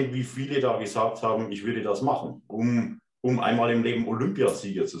 Erschreckend, wie viele da gesagt haben, ich würde das machen, um einmal im Leben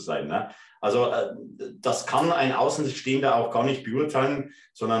Olympiasieger zu sein. Ne? Also das kann ein Außenstehender auch gar nicht beurteilen,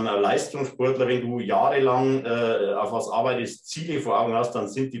 sondern ein Leistungssportler, wenn du jahrelang auf was arbeitest, Ziele vor Augen hast, dann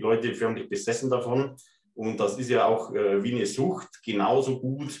sind die Leute förmlich besessen davon. Und das ist ja auch wie eine Sucht genauso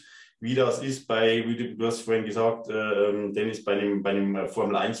gut, wie das ist wie du hast vorhin gesagt, Dennis, bei einem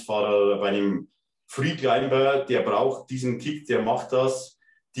Formel-1-Fahrer oder bei einem Freeclimber, der braucht diesen Kick, der macht das.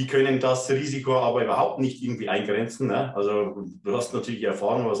 Die können das Risiko aber überhaupt nicht irgendwie eingrenzen. Ne? Also du hast natürlich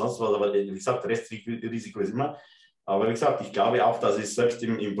Erfahrung oder sonst was, aber wie gesagt, Restrisiko ist immer. Aber wie gesagt, ich glaube auch, dass es selbst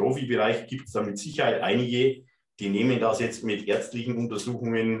im Profibereich gibt es da mit Sicherheit einige, die nehmen das jetzt mit ärztlichen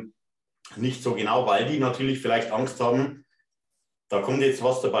Untersuchungen nicht so genau, weil die natürlich vielleicht Angst haben, da kommt jetzt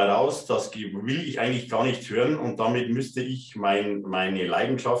was dabei raus, das will ich eigentlich gar nicht hören und damit müsste ich meine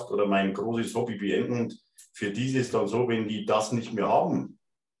Leidenschaft oder mein großes Hobby beenden. Und für die ist es dann so, wenn die das nicht mehr haben,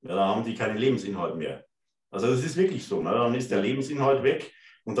 ja, dann haben die keinen Lebensinhalt mehr. Also das ist wirklich so, ne? Dann ist der Lebensinhalt weg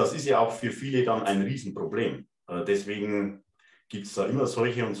und das ist ja auch für viele dann ein Riesenproblem. Deswegen gibt es da immer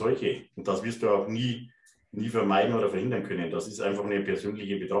solche und solche und das wirst du auch nie vermeiden oder verhindern können. Das ist einfach eine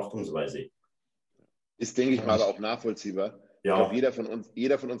persönliche Betrachtungsweise. Ist, denke ich mal, aber auch nachvollziehbar. Ja. Ich glaube,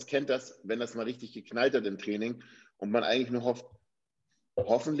 jeder von uns kennt das, wenn das mal richtig geknallt hat im Training und man eigentlich nur hofft,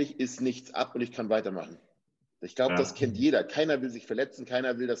 hoffentlich ist nichts ab und ich kann weitermachen. Ich glaube, das kennt jeder. Keiner will sich verletzen,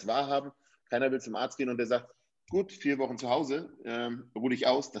 keiner will das wahrhaben, keiner will zum Arzt gehen und der sagt, gut, 4 Wochen zu Hause, ruh dich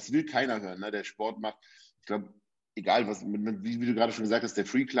aus. Das will keiner hören. Ne? Der Sport macht, ich glaube, egal was, wie du gerade schon gesagt hast, der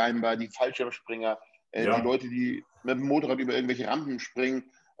Freeclimber, die Fallschirmspringer, die Leute, die mit dem Motorrad über irgendwelche Rampen springen,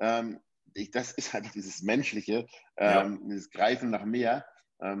 das ist halt dieses Menschliche, dieses Greifen nach mehr,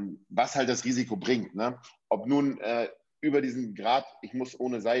 was halt das Risiko bringt. Ne? Ob nun über diesen Grad, ich muss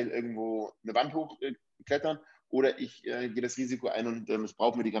ohne Seil irgendwo eine Wand hochklettern oder ich gehe das Risiko ein und es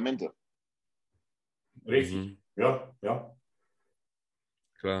braucht Medikamente. Richtig, ja.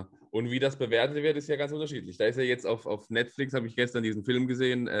 Klar. Und wie das bewertet wird, ist ja ganz unterschiedlich. Da ist ja jetzt auf Netflix, habe ich gestern diesen Film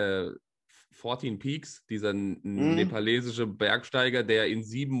gesehen, 14 Peaks, dieser nepalesische Bergsteiger, der in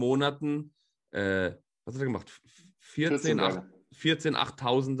 7 Monaten, was hat er gemacht? 14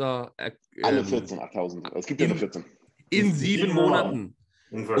 8.000er. Alle 14 8.000. Es gibt ja nur 14. In 7 Monaten.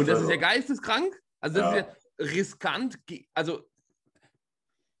 Und das ist ja Unvorstellbar. geisteskrank. Also das ist ja riskant. Also,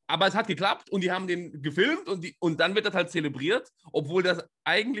 aber es hat geklappt und die haben den gefilmt und dann wird das halt zelebriert, obwohl das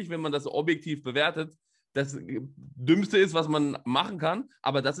eigentlich, wenn man das so objektiv bewertet, das Dümmste ist, was man machen kann.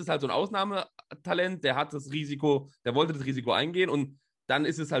 Aber das ist halt so ein Ausnahmetalent, der hat das Risiko, der wollte das Risiko eingehen und dann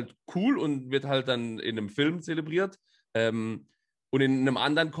ist es halt cool und wird halt dann in einem Film zelebriert. Und in einem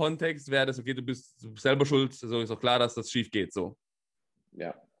anderen Kontext wäre das, okay, du bist selber schuld, so ist auch klar, dass das schief geht. So.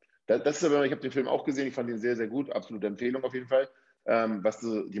 Ja, das ist aber, ich habe den Film auch gesehen, ich fand ihn sehr, sehr gut, absolute Empfehlung auf jeden Fall, was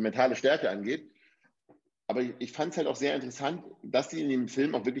so die mentale Stärke angeht. Aber ich fand es halt auch sehr interessant, dass die in dem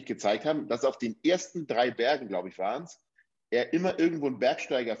Film auch wirklich gezeigt haben, dass auf den ersten 3 Bergen, glaube ich, waren es, er immer irgendwo einen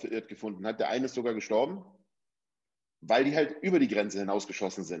Bergsteiger verirrt gefunden hat. Der eine ist sogar gestorben, weil die halt über die Grenze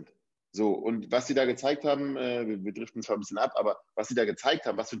hinausgeschossen sind. So, und was sie da gezeigt haben, wir driften zwar ein bisschen ab, aber was sie da gezeigt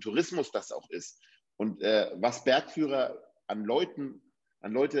haben, was für ein Tourismus das auch ist und was Bergführer an Leute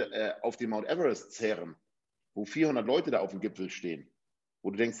auf den Mount Everest zehren, wo 400 Leute da auf dem Gipfel stehen,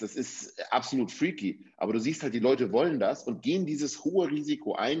 wo du denkst, das ist absolut freaky, aber du siehst halt, die Leute wollen das und gehen dieses hohe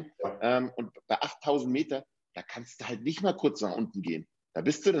Risiko ein und bei 8.000 Meter, da kannst du halt nicht mal kurz nach unten gehen. Da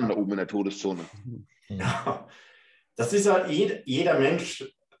bist du dann da oben in der Todeszone. Ja, das ist halt jeder Mensch,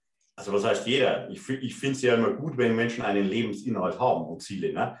 also was heißt jeder? Ich finde es ja immer gut, wenn Menschen einen Lebensinhalt haben und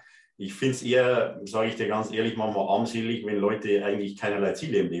Ziele. Ne? Ich finde es eher, sage ich dir ganz ehrlich, manchmal armselig, wenn Leute eigentlich keinerlei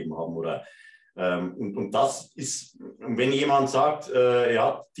Ziele im Leben haben. Und das ist, wenn jemand sagt, er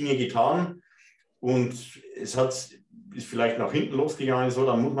hat Dinge getan und es ist vielleicht nach hinten losgegangen, so,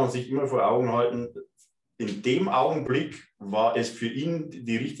 dann muss man sich immer vor Augen halten, in dem Augenblick war es für ihn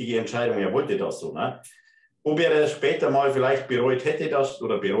die richtige Entscheidung. Er wollte das so. Ne? Ob er das später mal vielleicht bereut hätte,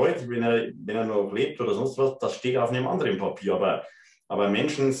 wenn er noch lebt oder sonst was, das steht auf einem anderen Papier. Aber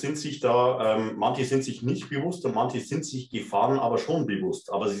Menschen sind sich da, manche sind sich nicht bewusst und manche sind sich Gefahren aber schon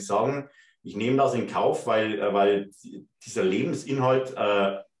bewusst. Aber sie sagen, ich nehme das in Kauf, weil dieser Lebensinhalt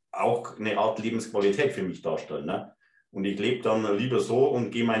auch eine Art Lebensqualität für mich darstellt. Ne? Und ich lebe dann lieber so und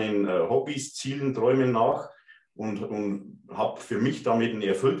gehe meinen Hobbys, Zielen, Träumen nach und habe für mich damit ein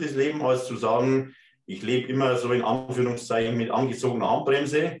erfülltes Leben, als zu sagen, ich lebe immer so in Anführungszeichen mit angezogener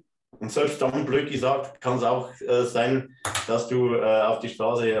Handbremse. Und selbst dann, blöd gesagt, kann es auch sein, dass du auf die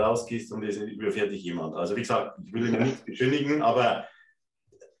Straße rausgehst und es überfährt dich jemand. Also wie gesagt, ich will ihn nicht beschönigen, aber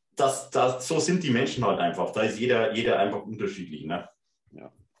so sind die Menschen halt einfach. Da ist jeder einfach unterschiedlich. Ne?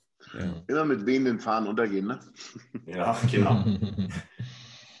 Ja. Immer mit wehenden Fahnen untergehen, ne? Ja, genau.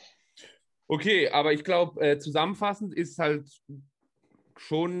 Okay, aber ich glaube, zusammenfassend ist halt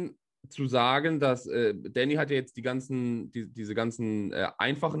schon zu sagen, dass Danny hat ja jetzt diese ganzen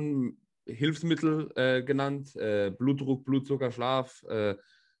einfachen Hilfsmittel genannt, Blutdruck, Blutzucker, Schlaf,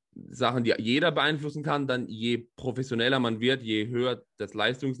 Sachen, die jeder beeinflussen kann. Dann je professioneller man wird, je höher das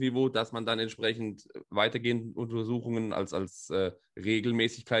Leistungsniveau, dass man dann entsprechend weitergehende Untersuchungen als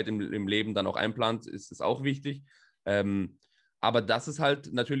Regelmäßigkeit im Leben dann auch einplant, ist auch wichtig. Aber das ist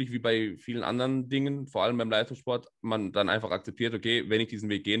halt natürlich wie bei vielen anderen Dingen, vor allem beim Leistungssport, man dann einfach akzeptiert, okay, wenn ich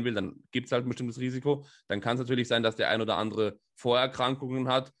diesen Weg gehen will, dann gibt es halt ein bestimmtes Risiko. Dann kann es natürlich sein, dass der ein oder andere Vorerkrankungen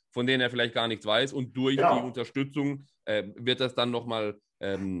hat, von denen er vielleicht gar nichts weiß. Und durch die Unterstützung wird das dann nochmal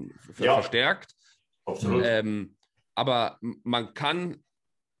verstärkt. Absolut. Aber man kann,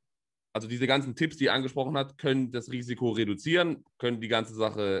 also diese ganzen Tipps, die er angesprochen hat, können das Risiko reduzieren, können die ganze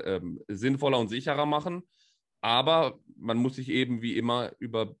Sache sinnvoller und sicherer machen. Aber man muss sich eben wie immer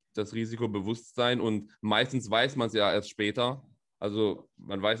über das Risiko bewusst sein und meistens weiß man es ja erst später. Also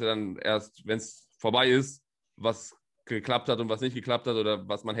man weiß ja dann erst, wenn es vorbei ist, was geklappt hat und was nicht geklappt hat oder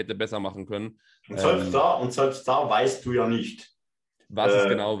was man hätte besser machen können. Und selbst da weißt du ja nicht, was es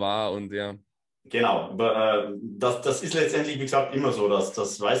genau war und ja. Genau, das ist letztendlich, wie gesagt, immer so.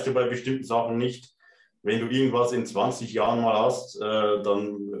 Das weißt du bei bestimmten Sachen nicht. Wenn du irgendwas in 20 Jahren mal hast,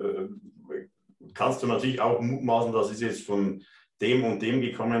 dann kannst du natürlich auch mutmaßen, das ist jetzt von dem und dem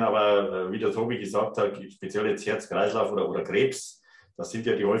gekommen, aber wie der Tobi gesagt hat, speziell jetzt Herz-Kreislauf oder Krebs, das sind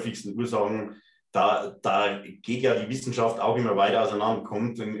ja die häufigsten Ursachen. Da geht ja die Wissenschaft auch immer weiter auseinander,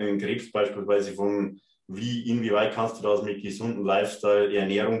 kommt ein Krebs beispielsweise von inwieweit kannst du das mit gesundem Lifestyle,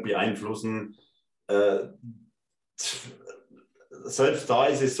 Ernährung beeinflussen. Selbst da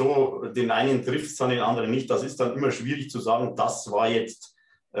ist es so, den einen trifft es dann, den anderen nicht. Das ist dann immer schwierig zu sagen, das war jetzt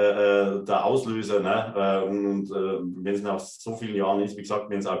der Auslöser. Ne? Wenn es nach so vielen Jahren ist, wie gesagt,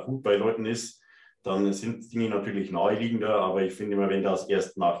 wenn es akut bei Leuten ist, dann sind Dinge natürlich naheliegender. Aber ich finde immer, wenn das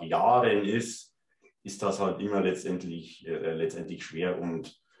erst nach Jahren ist das halt immer letztendlich schwer.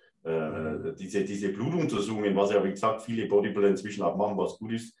 Und diese Blutuntersuchungen, was ja, wie gesagt, viele Bodybuilder inzwischen auch machen, was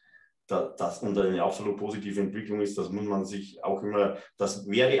gut ist, das und eine absolut positive Entwicklung ist, das muss man sich auch immer, das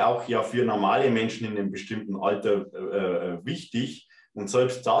wäre auch ja für normale Menschen in einem bestimmten Alter wichtig. Und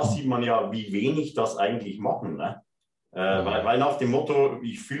selbst da sieht man ja, wie wenig das eigentlich machen. Ne? Weil nach dem Motto,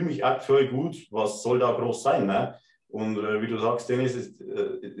 ich fühle mich aktuell gut, was soll da groß sein? Ne? Und wie du sagst, Dennis,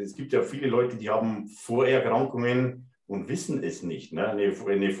 es gibt ja viele Leute, die haben Vorerkrankungen und wissen es nicht. Ne? Eine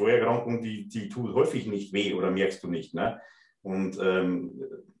Vorerkrankung, die tut häufig nicht weh oder merkst du nicht. Ne? Und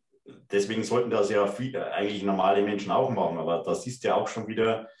deswegen sollten das ja eigentlich normale Menschen auch machen. Aber das ist ja auch schon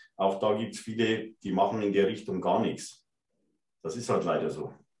wieder, auch da gibt es viele, die machen in der Richtung gar nichts. Das ist halt leider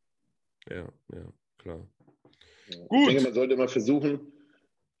so. Ja, klar. Gut. Ich denke, man sollte immer versuchen,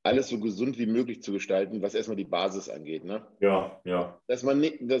 alles so gesund wie möglich zu gestalten, was erstmal die Basis angeht. Ne? Ja. Dass man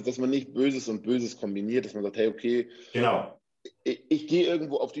nicht Böses und Böses kombiniert, dass man sagt, hey, okay, genau. Ich gehe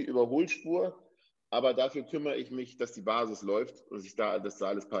irgendwo auf die Überholspur, aber dafür kümmere ich mich, dass die Basis läuft und dass da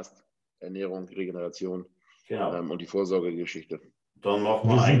alles passt. Ernährung, Regeneration und die Vorsorgegeschichte. Dann macht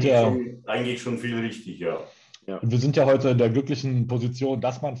man eigentlich schon viel richtig, ja. Und wir sind ja heute in der glücklichen Position,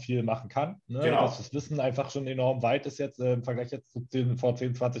 dass man viel machen kann. Ne? Genau. Dass das Wissen einfach schon enorm weit ist jetzt im Vergleich jetzt zu vor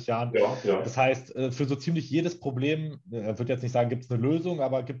 10, 20 Jahren. Ja. Das heißt, für so ziemlich jedes Problem, ich würde jetzt nicht sagen, gibt es eine Lösung,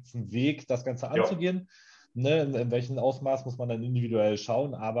 aber gibt es einen Weg, das Ganze anzugehen. Ne? In welchem Ausmaß muss man dann individuell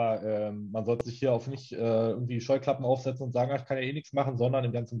schauen, aber man sollte sich hier auch nicht irgendwie Scheuklappen aufsetzen und sagen, ich kann ja eh nichts machen, sondern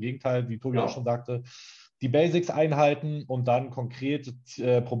im ganzen Gegenteil, wie Tobi auch schon sagte, die Basics einhalten und dann konkret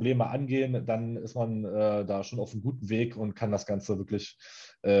Probleme angehen, dann ist man da schon auf einem guten Weg und kann das Ganze wirklich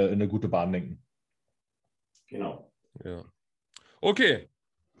in eine gute Bahn lenken. Genau. Ja. Okay.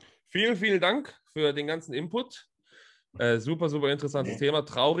 Vielen Dank für den ganzen Input. Super interessantes Thema.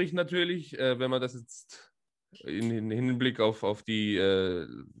 Traurig natürlich, wenn man das jetzt in Hinblick auf die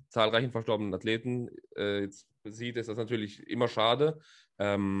zahlreichen verstorbenen Athleten jetzt sieht, ist das natürlich immer schade.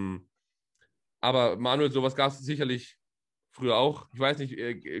 Aber Manuel, sowas gab es sicherlich früher auch. Ich weiß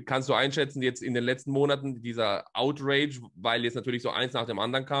nicht, kannst du einschätzen, jetzt in den letzten Monaten dieser Outrage, weil jetzt natürlich so eins nach dem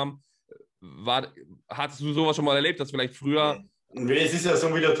anderen kam, hattest du sowas schon mal erlebt, dass vielleicht früher... Es ist ja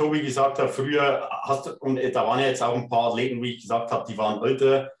so, wie der Tobi gesagt hat, früher und da waren ja jetzt auch ein paar Athleten, wie ich gesagt habe, die waren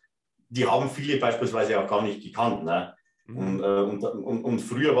älter, die haben viele beispielsweise auch gar nicht gekannt. Ne? Und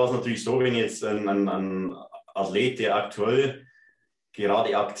früher war es natürlich so, wenn jetzt ein Athlet, der aktuell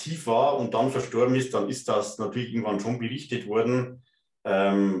gerade aktiv war und dann verstorben ist, dann ist das natürlich irgendwann schon berichtet worden.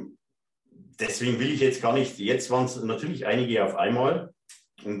 Deswegen will ich jetzt gar nicht, jetzt waren es natürlich einige auf einmal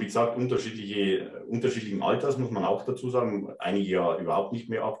und wie gesagt, unterschiedlichen Alters, muss man auch dazu sagen, einige ja überhaupt nicht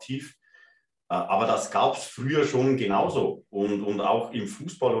mehr aktiv. Aber das gab es früher schon genauso und auch im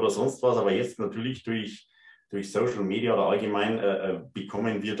Fußball oder sonst was, aber jetzt natürlich durch Social Media oder allgemein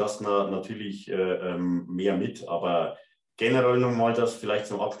bekommen wir das natürlich mehr mit, aber generell nochmal, das vielleicht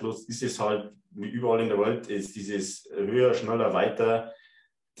zum Abschluss, ist es halt, wie überall in der Welt, ist dieses höher, schneller, weiter,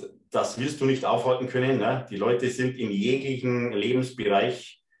 das wirst du nicht aufhalten können. Ne? Die Leute sind in jeglichen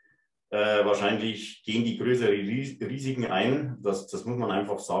Lebensbereich, wahrscheinlich gehen die größere Risiken ein, das muss man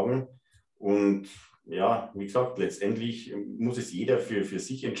einfach sagen. Und ja, wie gesagt, letztendlich muss es jeder für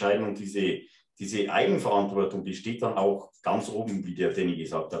sich entscheiden und diese Eigenverantwortung, die steht dann auch ganz oben, wie der Danny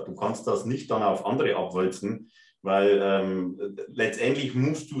gesagt hat. Du kannst das nicht dann auf andere abwälzen, weil letztendlich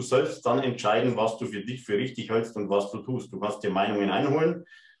musst du selbst dann entscheiden, was du für dich für richtig hältst und was du tust. Du kannst dir Meinungen einholen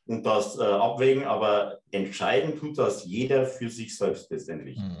und das abwägen, aber entscheiden tut das jeder für sich selbst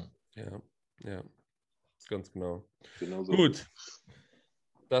letztendlich. Ja, ganz genau. So. Gut,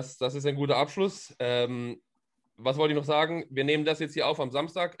 das ist ein guter Abschluss. Was wollte ich noch sagen? Wir nehmen das jetzt hier auf am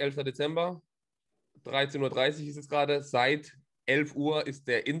Samstag, 11. Dezember, 13.30 Uhr ist es gerade. Seit 11 Uhr ist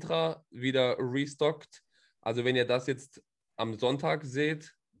der Intra wieder restockt. Also wenn ihr das jetzt am Sonntag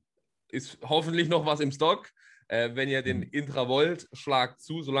seht, ist hoffentlich noch was im Stock. Wenn ihr den Intra wollt, schlagt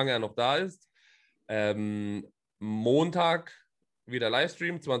zu, solange er noch da ist. Montag wieder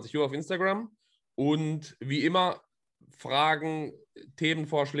Livestream, 20 Uhr auf Instagram. Und wie immer, Fragen,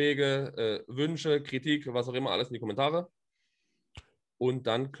 Themenvorschläge, Wünsche, Kritik, was auch immer, alles in die Kommentare. Und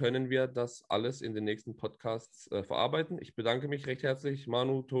dann können wir das alles in den nächsten Podcasts verarbeiten. Ich bedanke mich recht herzlich,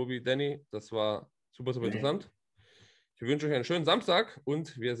 Manu, Tobi, Danny. Das war super interessant. Ich wünsche euch einen schönen Samstag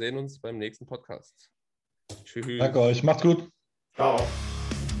und wir sehen uns beim nächsten Podcast. Tschüss. Danke euch. Macht's gut. Ciao.